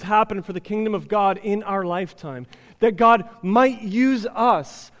things happen for the kingdom of God in our lifetime? That God might use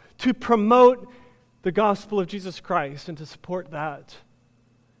us to promote the gospel of Jesus Christ and to support that,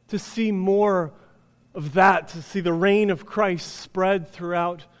 to see more of that, to see the reign of Christ spread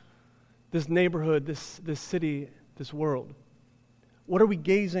throughout this neighborhood, this city, this world. What are we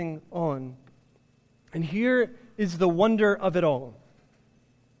gazing on? And here is the wonder of it all.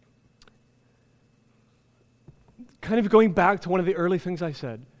 Kind of going back to one of the early things I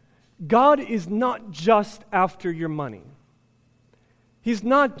said, God is not just after your money. He's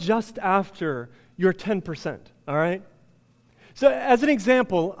not just after your 10%, all right? So as an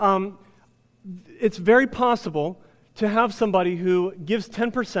example, it's very possible to have somebody who gives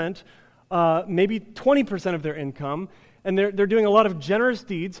 10%, maybe 20% of their income, and they're doing a lot of generous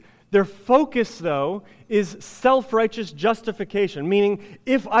deeds. Their focus, though, is self-righteous justification, meaning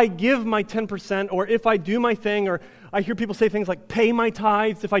if I give my 10%, or if I do my thing, or I hear people say things like pay my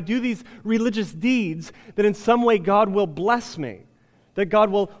tithes, if I do these religious deeds, then in some way God will bless me, that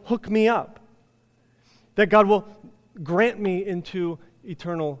God will hook me up, that God will grant me into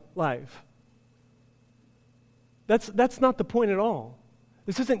eternal life. That's not the point at all.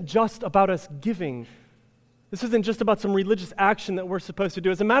 This isn't just about us giving. This isn't just about some religious action that we're supposed to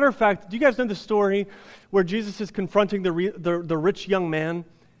do. As a matter of fact, do you guys know the story where Jesus is confronting the rich young man?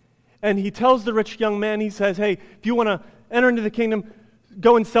 And he tells the rich young man, he says, hey, if you want to enter into the kingdom,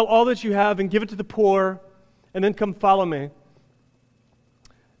 go and sell all that you have and give it to the poor, and then come follow me.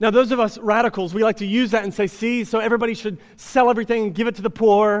 Now, those of us radicals, we like to use that and say, see, so everybody should sell everything and give it to the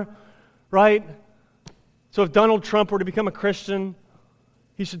poor, right? So if Donald Trump were to become a Christian,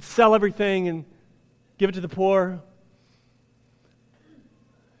 he should sell everything and give it to the poor.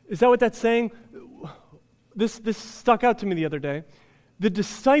 Is that what that's saying? This stuck out to me the other day. The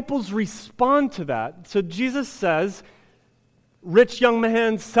disciples respond to that. So Jesus says, rich young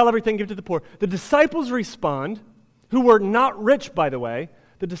man, sell everything, give it to the poor. The disciples respond, who were not rich, by the way.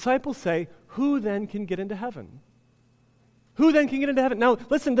 The disciples say, who then can get into heaven? Who then can get into heaven? Now,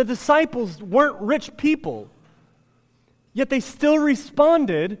 listen, the disciples weren't rich people, yet they still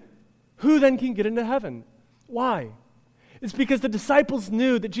responded, who then can get into heaven? Why? It's because the disciples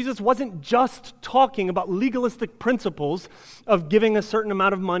knew that Jesus wasn't just talking about legalistic principles of giving a certain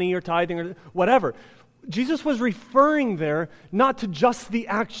amount of money or tithing or whatever. Jesus was referring there not to just the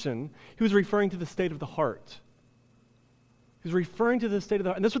action, he was referring to the state of the heart. He was referring to the state of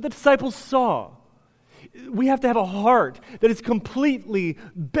the heart. And that's what the disciples saw. We have to have a heart that is completely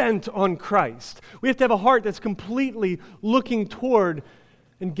bent on Christ. We have to have a heart that's completely looking toward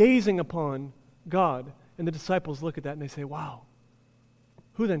and gazing upon God. And the disciples look at that and they say, wow,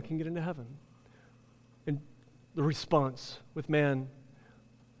 who then can get into heaven? And the response, with man,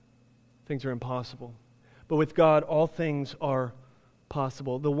 things are impossible. But with God, all things are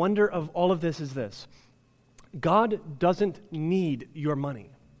possible. The wonder of all of this is this. God doesn't need your money.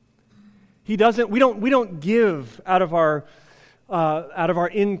 He doesn't. We don't give out of our out of our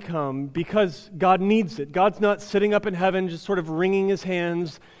income because God needs it. God's not sitting up in heaven just sort of wringing his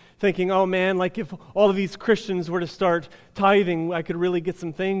hands thinking, oh man, like if all of these Christians were to start tithing, I could really get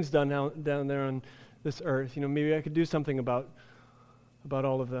some things done down there on this earth. Maybe I could do something about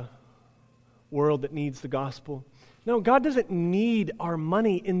all of the world that needs the gospel. No, God doesn't need our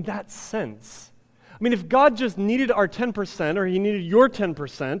money in that sense. I mean, if God just needed our 10% or he needed your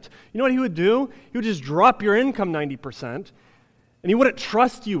 10%, you know what he would do? He would just drop your income 90%, and he wouldn't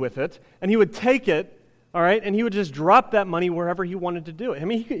trust you with it, and he would take it, all right, and he would just drop that money wherever he wanted to do it. I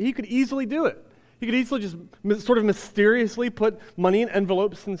mean, he could easily do it. He could easily just sort of mysteriously put money in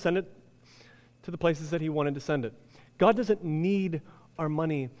envelopes and send it to the places that he wanted to send it. God doesn't need our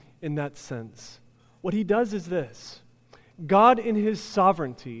money in that sense. What he does is this. God in his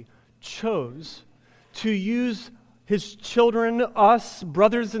sovereignty chose to use his children, us,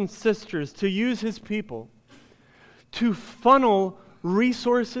 brothers and sisters, to use his people to funnel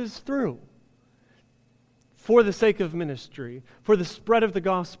resources through for the sake of ministry, for the spread of the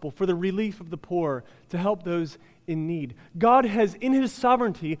gospel, for the relief of the poor, to help those in need. God has, in his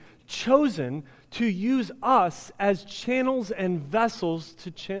sovereignty, chosen to use us as channels and vessels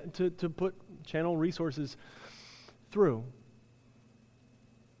to put channel resources through.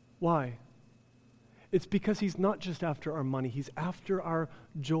 Why? It's because he's not just after our money, he's after our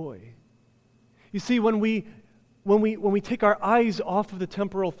joy. You see, when we take our eyes off of the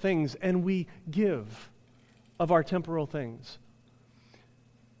temporal things and we give of our temporal things,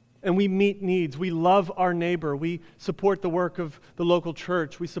 and we meet needs, we love our neighbor, we support the work of the local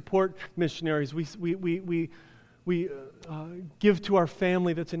church, we support missionaries, we give to our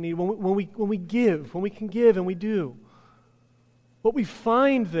family that's in need. When we can give, and we do, what we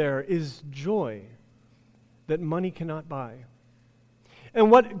find there is joy that money cannot buy.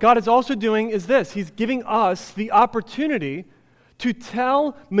 And what God is also doing is this. He's giving us the opportunity to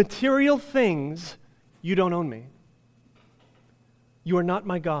tell material things, you don't own me. You are not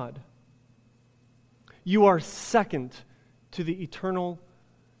my God. You are second to the eternal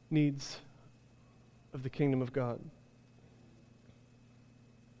needs of the kingdom of God.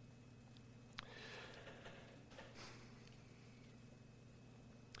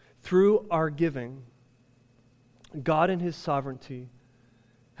 Through our giving, God in his sovereignty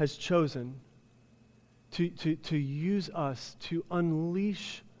has chosen to use us to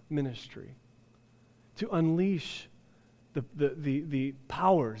unleash ministry, to unleash the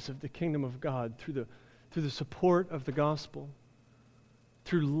powers of the kingdom of God through the support of the gospel,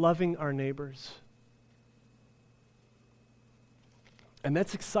 through loving our neighbors. And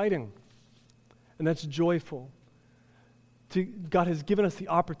that's exciting, and that's joyful. God has given us the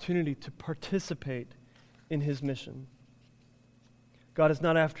opportunity to participate in his mission. God is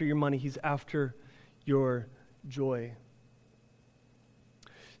not after your money, he's after your joy.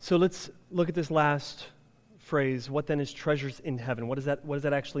 So let's look at this last phrase. What then is treasures in heaven? What does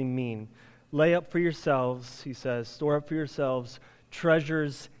that actually mean? Lay up for yourselves, he says, store up for yourselves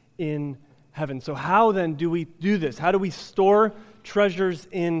treasures in heaven. So how then do we do this? How do we store treasures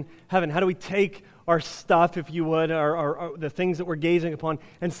in heaven? How do we take our stuff, if you would, or the things that we're gazing upon,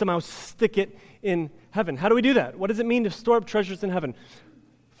 and somehow stick it in heaven? How do we do that? What does it mean to store up treasures in heaven?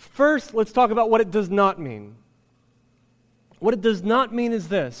 First, let's talk about what it does not mean. What it does not mean is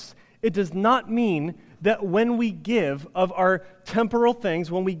this. It does not mean that when we give of our temporal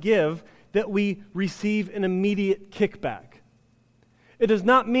things, when we give, that we receive an immediate kickback. It does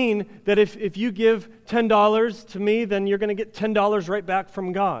not mean that if you give $10 to me, then you're going to get $10 right back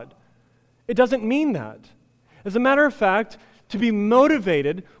from God. It doesn't mean that. As a matter of fact, to be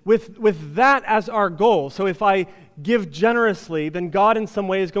motivated with that as our goal. So if I give generously, then God in some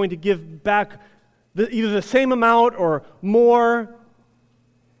way is going to give back either the same amount or more.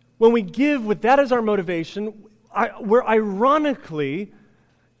 When we give with that as our motivation, we're ironically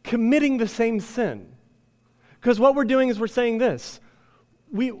committing the same sin. Because what we're doing is we're saying this.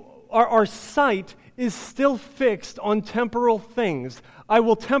 Our sight is still fixed on temporal things. I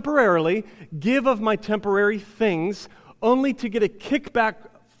will temporarily give of my temporary things only to get a kickback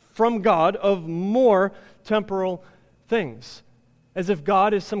from God of more temporal things, as if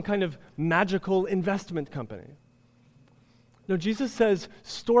God is some kind of magical investment company. No, Jesus says,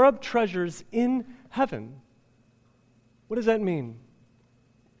 store up treasures in heaven. What does that mean?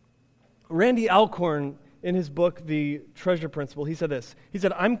 Randy Alcorn, in his book, The Treasure Principle, he said this. He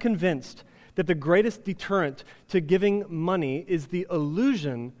said, I'm convinced that the greatest deterrent to giving money is the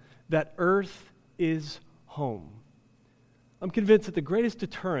illusion that earth is home. I'm convinced that the greatest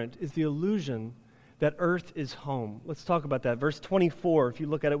deterrent is the illusion that earth is home. Let's talk about that. Verse 24, if you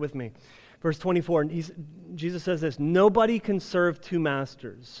look at it with me. Verse 24, Jesus says this, "Nobody can serve two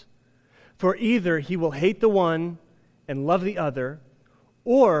masters, for either he will hate the one and love the other,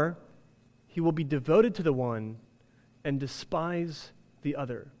 or he will be devoted to the one and despise the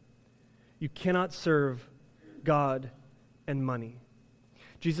other. You cannot serve God and money."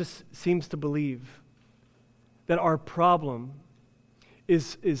 Jesus seems to believe that our problem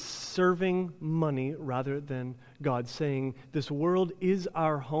is serving money rather than God, saying, this world is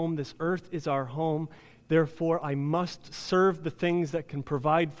our home, this earth is our home, therefore I must serve the things that can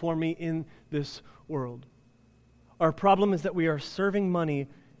provide for me in this world. Our problem is that we are serving money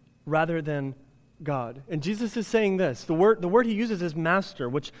rather than God. And Jesus is saying this, the word he uses is master,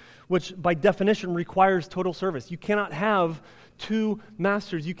 which by definition requires total service. You cannot have two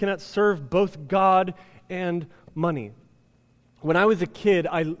masters. You cannot serve both God and money. When I was a kid,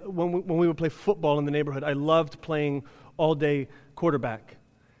 when we would play football in the neighborhood, I loved playing all-day quarterback.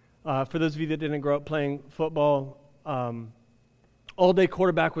 For those of you that didn't grow up playing football, all-day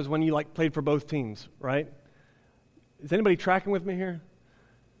quarterback was when you played for both teams, right? Is anybody tracking with me here?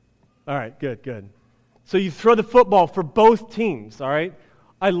 All right, good. So you throw the football for both teams, all right?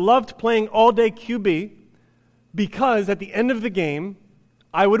 I loved playing all-day QB because at the end of the game,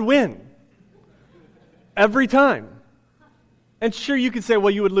 I would win. Every time. And sure, you could say, well,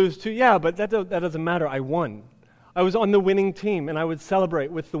 you would lose too. Yeah, but that doesn't matter. I won. I was on the winning team, and I would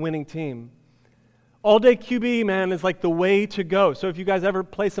celebrate with the winning team. All-day QB, man, is like the way to go. So if you guys ever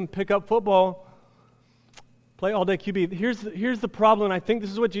play some pickup football, play all-day QB. Here's the problem, and I think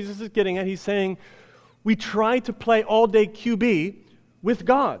this is what Jesus is getting at. He's saying, we try to play all-day QB with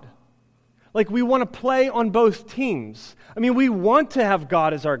God. We want to play on both teams. I mean, we want to have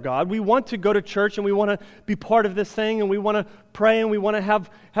God as our God. We want to go to church, and we want to be part of this thing, and we want to pray, and we want to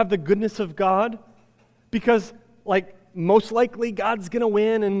have the goodness of God. Because, most likely God's going to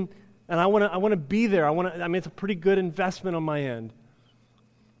win, and I want to be there. It's a pretty good investment on my end.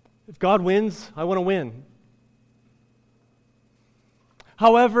 If God wins, I want to win.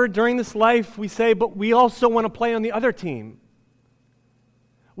 However, during this life, we say, but we also want to play on the other team.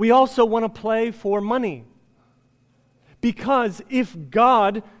 We also want to play for money. Because if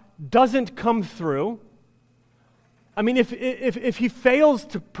God doesn't come through, if he fails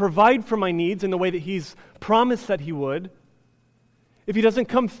to provide for my needs in the way that he's promised that he would, if he doesn't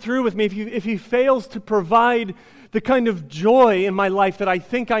come through with me, if he fails to provide the kind of joy in my life that I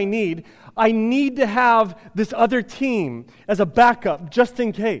think I need to have this other team as a backup just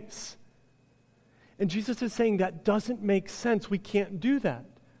in case. And Jesus is saying that doesn't make sense. We can't do that.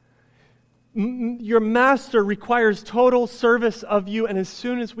 Your master requires total service of you, and as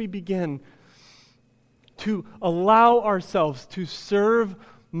soon as we begin to allow ourselves to serve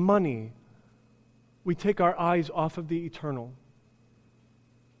money, we take our eyes off of the eternal.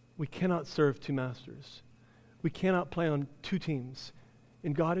 We cannot serve two masters. We cannot play on two teams.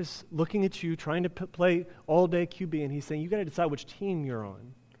 And God is looking at you, trying to play all-day QB, and he's saying, you got to decide which team you're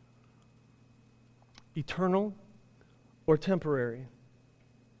on. Eternal or temporary.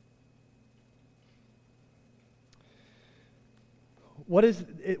 What does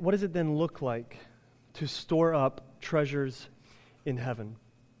it then look like to store up treasures in heaven?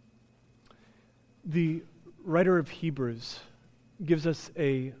 The writer of Hebrews gives us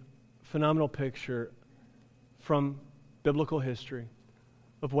a phenomenal picture from biblical history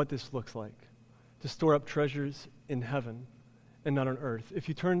of what this looks like, to store up treasures in heaven and not on earth. If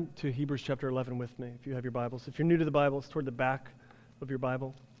you turn to Hebrews chapter 11 with me, if you have your Bibles. If you're new to the Bible, it's toward the back of your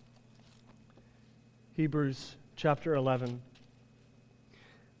Bible. Hebrews chapter 11.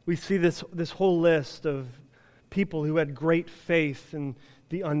 We see this whole list of people who had great faith in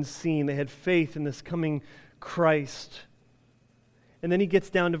the unseen. They had faith in this coming Christ. And then he gets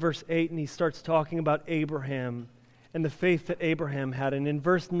down to verse 8 and he starts talking about Abraham and the faith that Abraham had. And in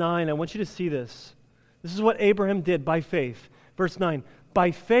verse 9, I want you to see this. This is what Abraham did by faith. Verse 9, by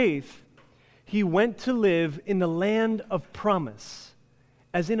faith he went to live in the land of promise,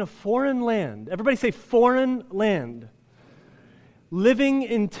 as in a foreign land. Everybody say foreign land. Living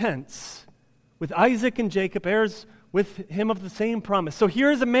in tents with Isaac and Jacob, heirs with him of the same promise. So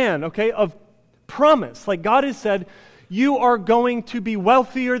here is a man, of promise. God has said, you are going to be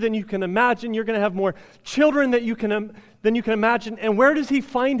wealthier than you can imagine. You're going to have more children than you can imagine. And where does he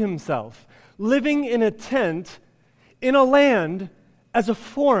find himself? Living in a tent in a land as a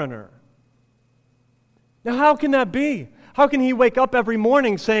foreigner. Now, how can that be? How can he wake up every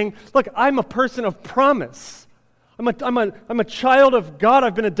morning saying, look, I'm a person of promise. I'm a child of God.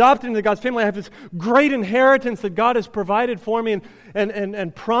 I've been adopted into God's family. I have this great inheritance that God has provided for me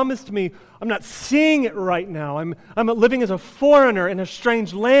and promised me. I'm not seeing it right now. I'm living as a foreigner in a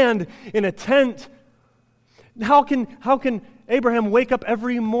strange land in a tent. How can Abraham wake up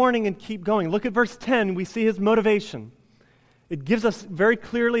every morning and keep going? Look at verse 10. We see his motivation. It gives us very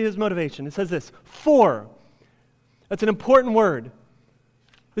clearly his motivation. It says this, for. That's an important word.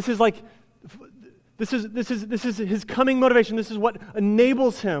 This is his coming motivation. This is what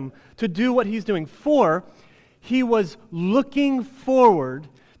enables him to do what he's doing. For he was looking forward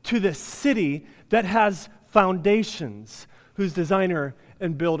to the city that has foundations, whose designer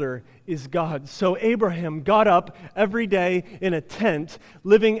and builder is God. So Abraham got up every day in a tent,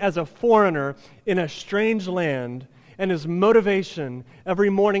 living as a foreigner in a strange land, and his motivation every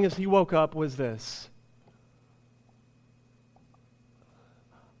morning as he woke up was this: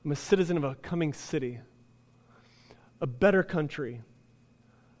 I'm a citizen of a coming city, a better country,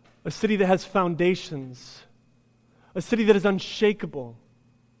 a city that has foundations, a city that is unshakable.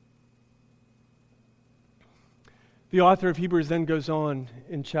 The author of Hebrews then goes on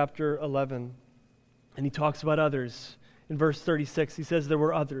in chapter 11, and he talks about others. In verse 36, he says there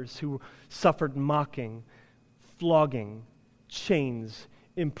were others who suffered mocking, flogging, chains,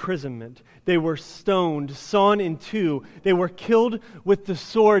 imprisonment. They were stoned, sawn in two. They were killed with the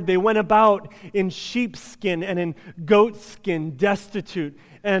sword. They went about in sheepskin and in goatskin, destitute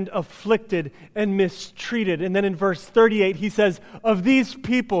and afflicted and mistreated. And then in verse 38, he says, of these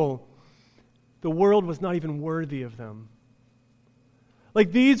people, the world was not even worthy of them.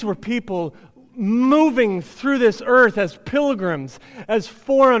 Like, these were people moving through this earth as pilgrims, as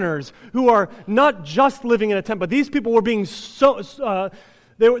foreigners, who are not just living in a tent, but these people were being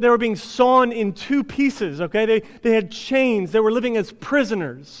they were being sawn in two pieces, okay? They had chains. They were living as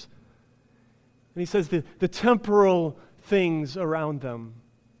prisoners. And he says the temporal things around them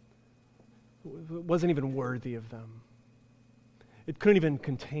wasn't even worthy of them. It couldn't even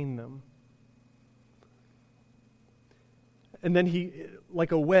contain them. And then he,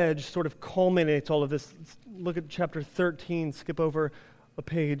 like a wedge, sort of culminates all of this. Let's look at chapter 13. Skip over a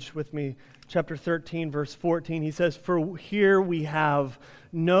page with me. Chapter 13, verse 14. He says, for here we have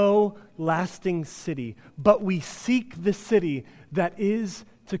no lasting city, but we seek the city that is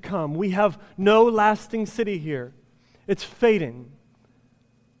to come. We have no lasting city here. It's fading.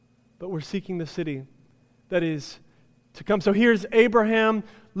 But we're seeking the city that is to come. So here's Abraham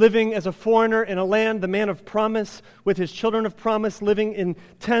living as a foreigner in a land, the man of promise, with his children of promise, living in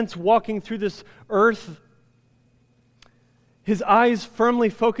tents, walking through this earth. His eyes firmly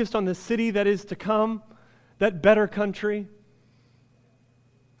focused on the city that is to come, that better country.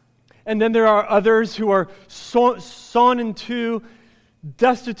 And then there are others who are sawn in two,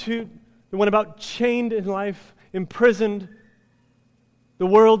 destitute, they went about chained in life, imprisoned. The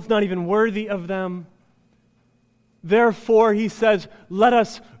world's not even worthy of them. Therefore, he says, let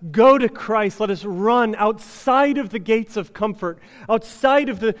us go to Christ. Let us run outside of the gates of comfort, outside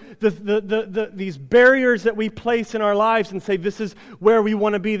of these barriers that we place in our lives and say, this is where we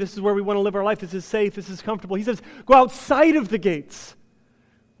want to be. This is where we want to live our life. This is safe. This is comfortable. He says, go outside of the gates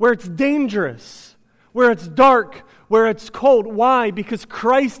where it's dangerous, where it's dark, where it's cold. Why? Because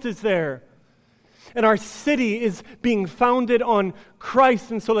Christ is there. And our city is being founded on Christ.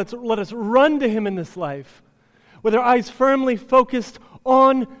 And so let us run to him in this life, with our eyes firmly focused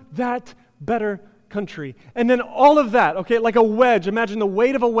on that better country. And then all of that, okay, like a wedge, imagine the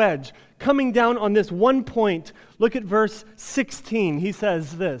weight of a wedge coming down on this one point. Look at verse 16. He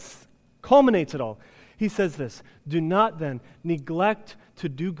says this, culminates it all. He says this, do not then neglect to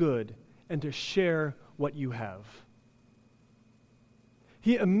do good and to share what you have.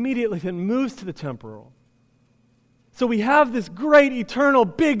 He immediately then moves to the temporal. So we have this great, eternal,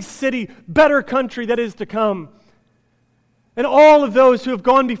 big city, better country that is to come. And all of those who have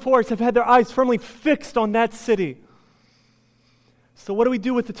gone before us have had their eyes firmly fixed on that city. So what do we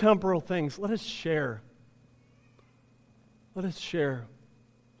do with the temporal things? Let us share. Let us share.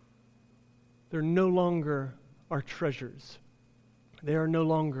 They're no longer our treasures. They are no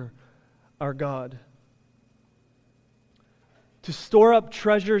longer our God. To store up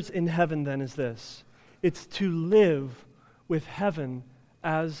treasures in heaven, then, is this. It's to live with heaven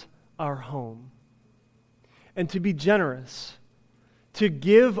as our home. And to be generous, to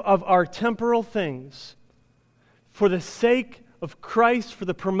give of our temporal things for the sake of Christ, for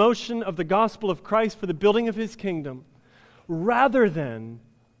the promotion of the gospel of Christ, for the building of his kingdom, rather than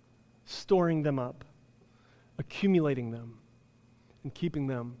storing them up, accumulating them, and keeping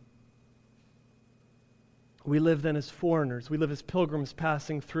them. We live then as foreigners. We live as pilgrims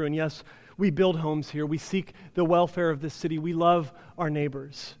passing through. And yes, we build homes here. We seek the welfare of this city. We love our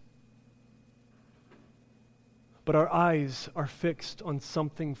neighbors. But our eyes are fixed on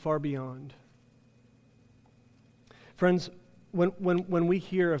something far beyond. Friends, when we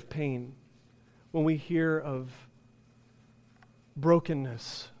hear of pain, when we hear of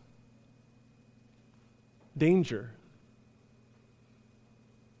brokenness, danger,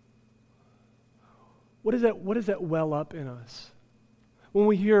 what does that well up in us? When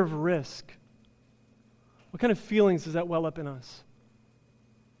we hear of risk, what kind of feelings does that well up in us?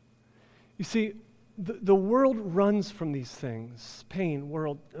 You see, the world runs from these things: pain,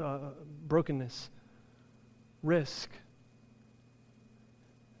 brokenness, risk.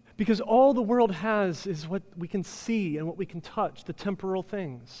 Because all the world has is what we can see and what we can touch, the temporal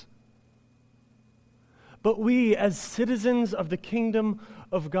things. But we, as citizens of the kingdom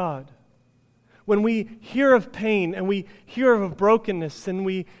of God, when we hear of pain and we hear of brokenness and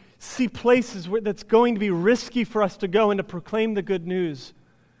we see places where that's going to be risky for us to go and to proclaim the good news,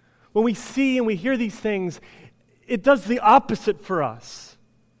 when we see and we hear these things, it does the opposite for us.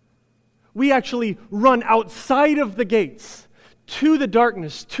 We actually run outside of the gates, to the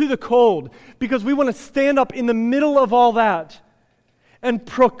darkness, to the cold, because we want to stand up in the middle of all that and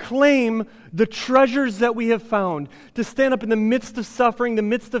proclaim the treasures that we have found, to stand up in the midst of suffering, the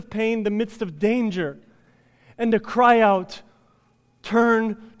midst of pain, the midst of danger, and to cry out,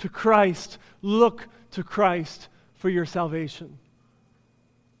 turn to Christ, look to Christ for your salvation.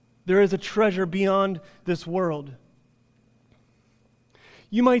 There is a treasure beyond this world.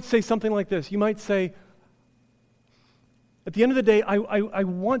 You might say something like this. You might say, at the end of the day, I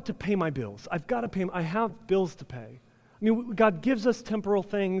want to pay my bills. I've got to pay them. I have bills to pay. I mean, God gives us temporal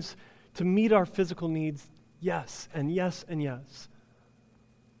things to meet our physical needs. Yes, and yes, and yes.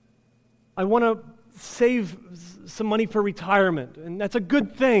 I want to save some money for retirement, and that's a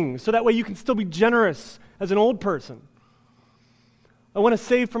good thing, so that way you can still be generous as an old person. I want to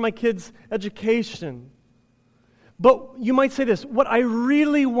save for my kids' education. But you might say this: what I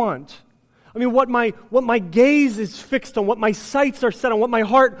really want, what my gaze is fixed on, what my sights are set on, what my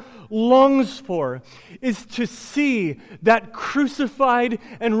heart longs for, is to see that crucified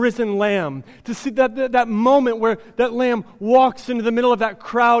and risen Lamb, to see that moment where that Lamb walks into the middle of that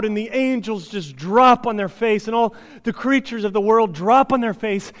crowd and the angels just drop on their face and all the creatures of the world drop on their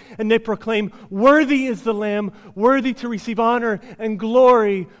face and they proclaim, "Worthy is the Lamb, worthy to receive honor and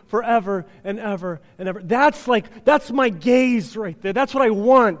glory forever and ever and ever." That's my gaze right there. That's what I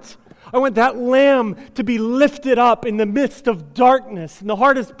want. I want that Lamb to be lifted up in the midst of darkness, in the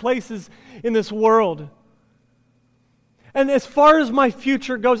hardest places in this world. And as far as my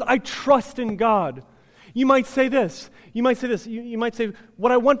future goes, I trust in God. You might say this. You might say,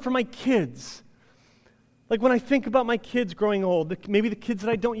 what I want for my kids. Like when I think about my kids growing old, maybe the kids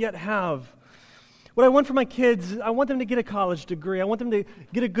that I don't yet have. What I want for my kids, I want them to get a college degree. I want them to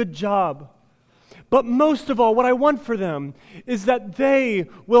get a good job. But most of all, what I want for them is that they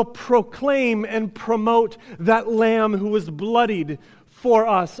will proclaim and promote that Lamb who was bloodied for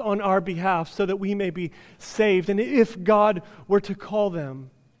us on our behalf so that we may be saved. And if God were to call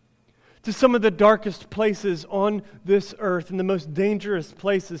them to some of the darkest places on this earth and the most dangerous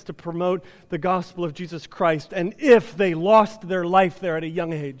places to promote the gospel of Jesus Christ, and if they lost their life there at a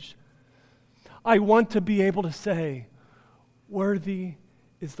young age, I want to be able to say, "Worthy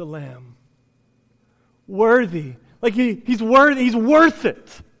is the Lamb." Worthy. Like he's worth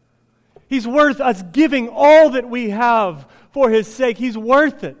it. He's worth us giving all that we have for his sake. He's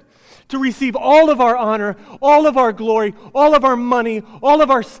worth it. To receive all of our honor, all of our glory, all of our money, all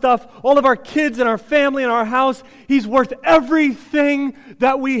of our stuff, all of our kids and our family and our house. He's worth everything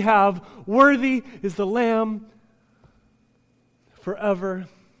that we have. Worthy is the Lamb forever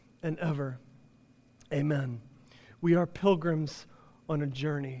and ever. Amen. We are pilgrims on a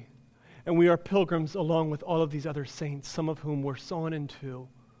journey. And we are pilgrims along with all of these other saints, some of whom were sawn in two.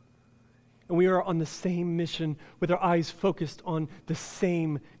 And we are on the same mission with our eyes focused on the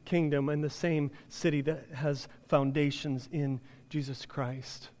same kingdom and the same city that has foundations in Jesus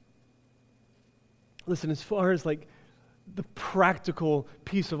Christ. Listen, as far as the practical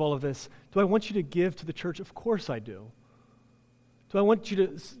piece of all of this, do I want you to give to the church? Of course I do. Do I want you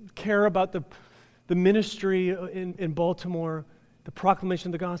to care about the ministry in Baltimore? The proclamation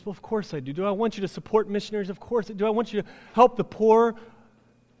of the gospel? Of course I do. Do I want you to support missionaries? Of course. Do I want you to help the poor,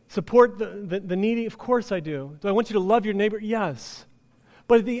 support the needy? Of course I do. Do I want you to love your neighbor? Yes.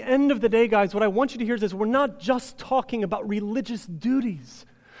 But at the end of the day, guys, what I want you to hear is this: we're not just talking about religious duties.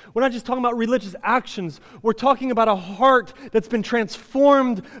 We're not just talking about religious actions. We're talking about a heart that's been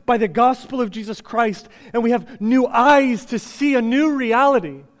transformed by the gospel of Jesus Christ, and we have new eyes to see a new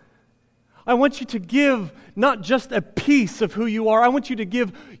reality. I want you to give not just a piece of who you are. I want you to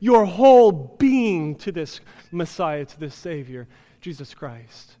give your whole being to this Messiah, to this Savior, Jesus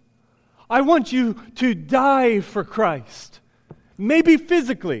Christ. I want you to die for Christ. Maybe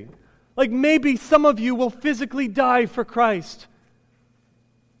physically. Like maybe some of you will physically die for Christ.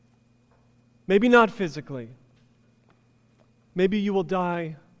 Maybe not physically. Maybe you will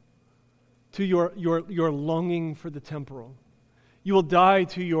die to your longing for the temporal. You will die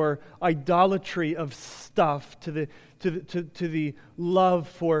to your idolatry of stuff, to the love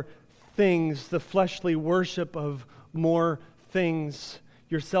for things, the fleshly worship of more things,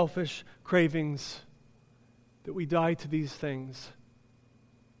 your selfish cravings, that we die to these things,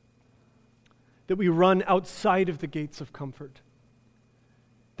 that we run outside of the gates of comfort,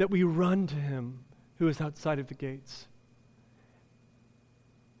 that we run to Him who is outside of the gates,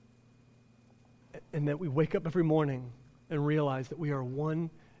 and that we wake up every morning and realize that we are one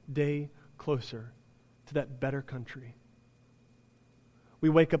day closer to that better country. We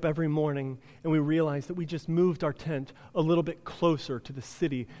wake up every morning and we realize that we just moved our tent a little bit closer to the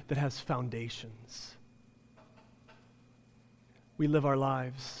city that has foundations. We live our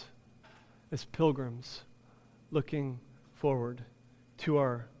lives as pilgrims looking forward to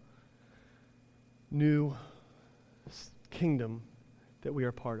our new kingdom that we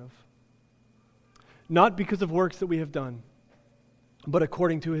are part of. Not because of works that we have done, but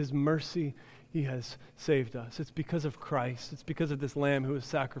according to His mercy, He has saved us. It's because of Christ. It's because of this Lamb who was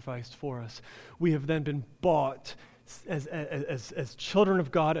sacrificed for us. We have then been bought as children of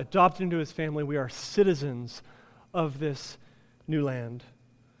God, adopted into His family. We are citizens of this new land.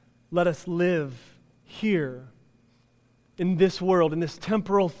 Let us live here in this world, in this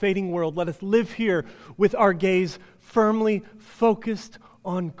temporal, fading world. Let us live here with our gaze firmly focused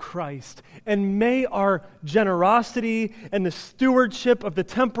on Christ. And may our generosity and the stewardship of the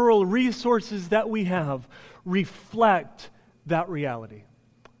temporal resources that we have reflect that reality.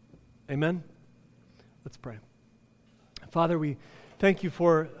 Amen? Let's pray. Father, we thank You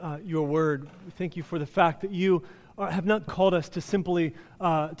for Your word. We thank You for the fact that You have not called us to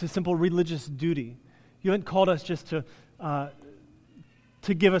simple religious duty. You haven't called us just to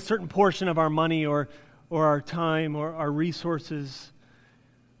give a certain portion of our money or our time or our resources,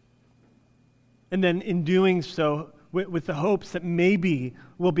 and then in doing so, with the hopes that maybe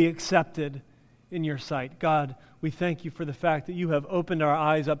we'll be accepted in Your sight. God, we thank You for the fact that You have opened our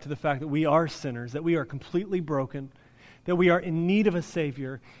eyes up to the fact that we are sinners, that we are completely broken, that we are in need of a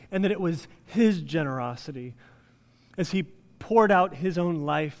Savior, and that it was His generosity as He poured out His own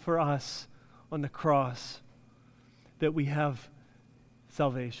life for us on the cross that we have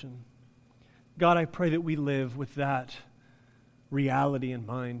salvation. God, I pray that we live with that reality in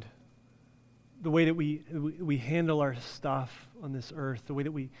mind. The way that we handle our stuff on this earth, the way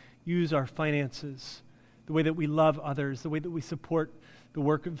that we use our finances, the way that we love others, the way that we support the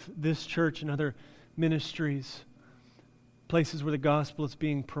work of this church and other ministries, places where the gospel is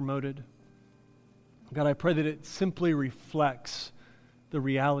being promoted. God, I pray that it simply reflects the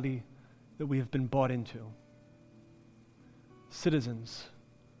reality that we have been bought into. Citizens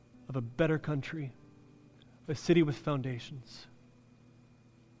of a better country, a city with foundations.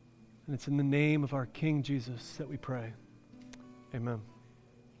 And it's in the name of our King Jesus that we pray. Amen.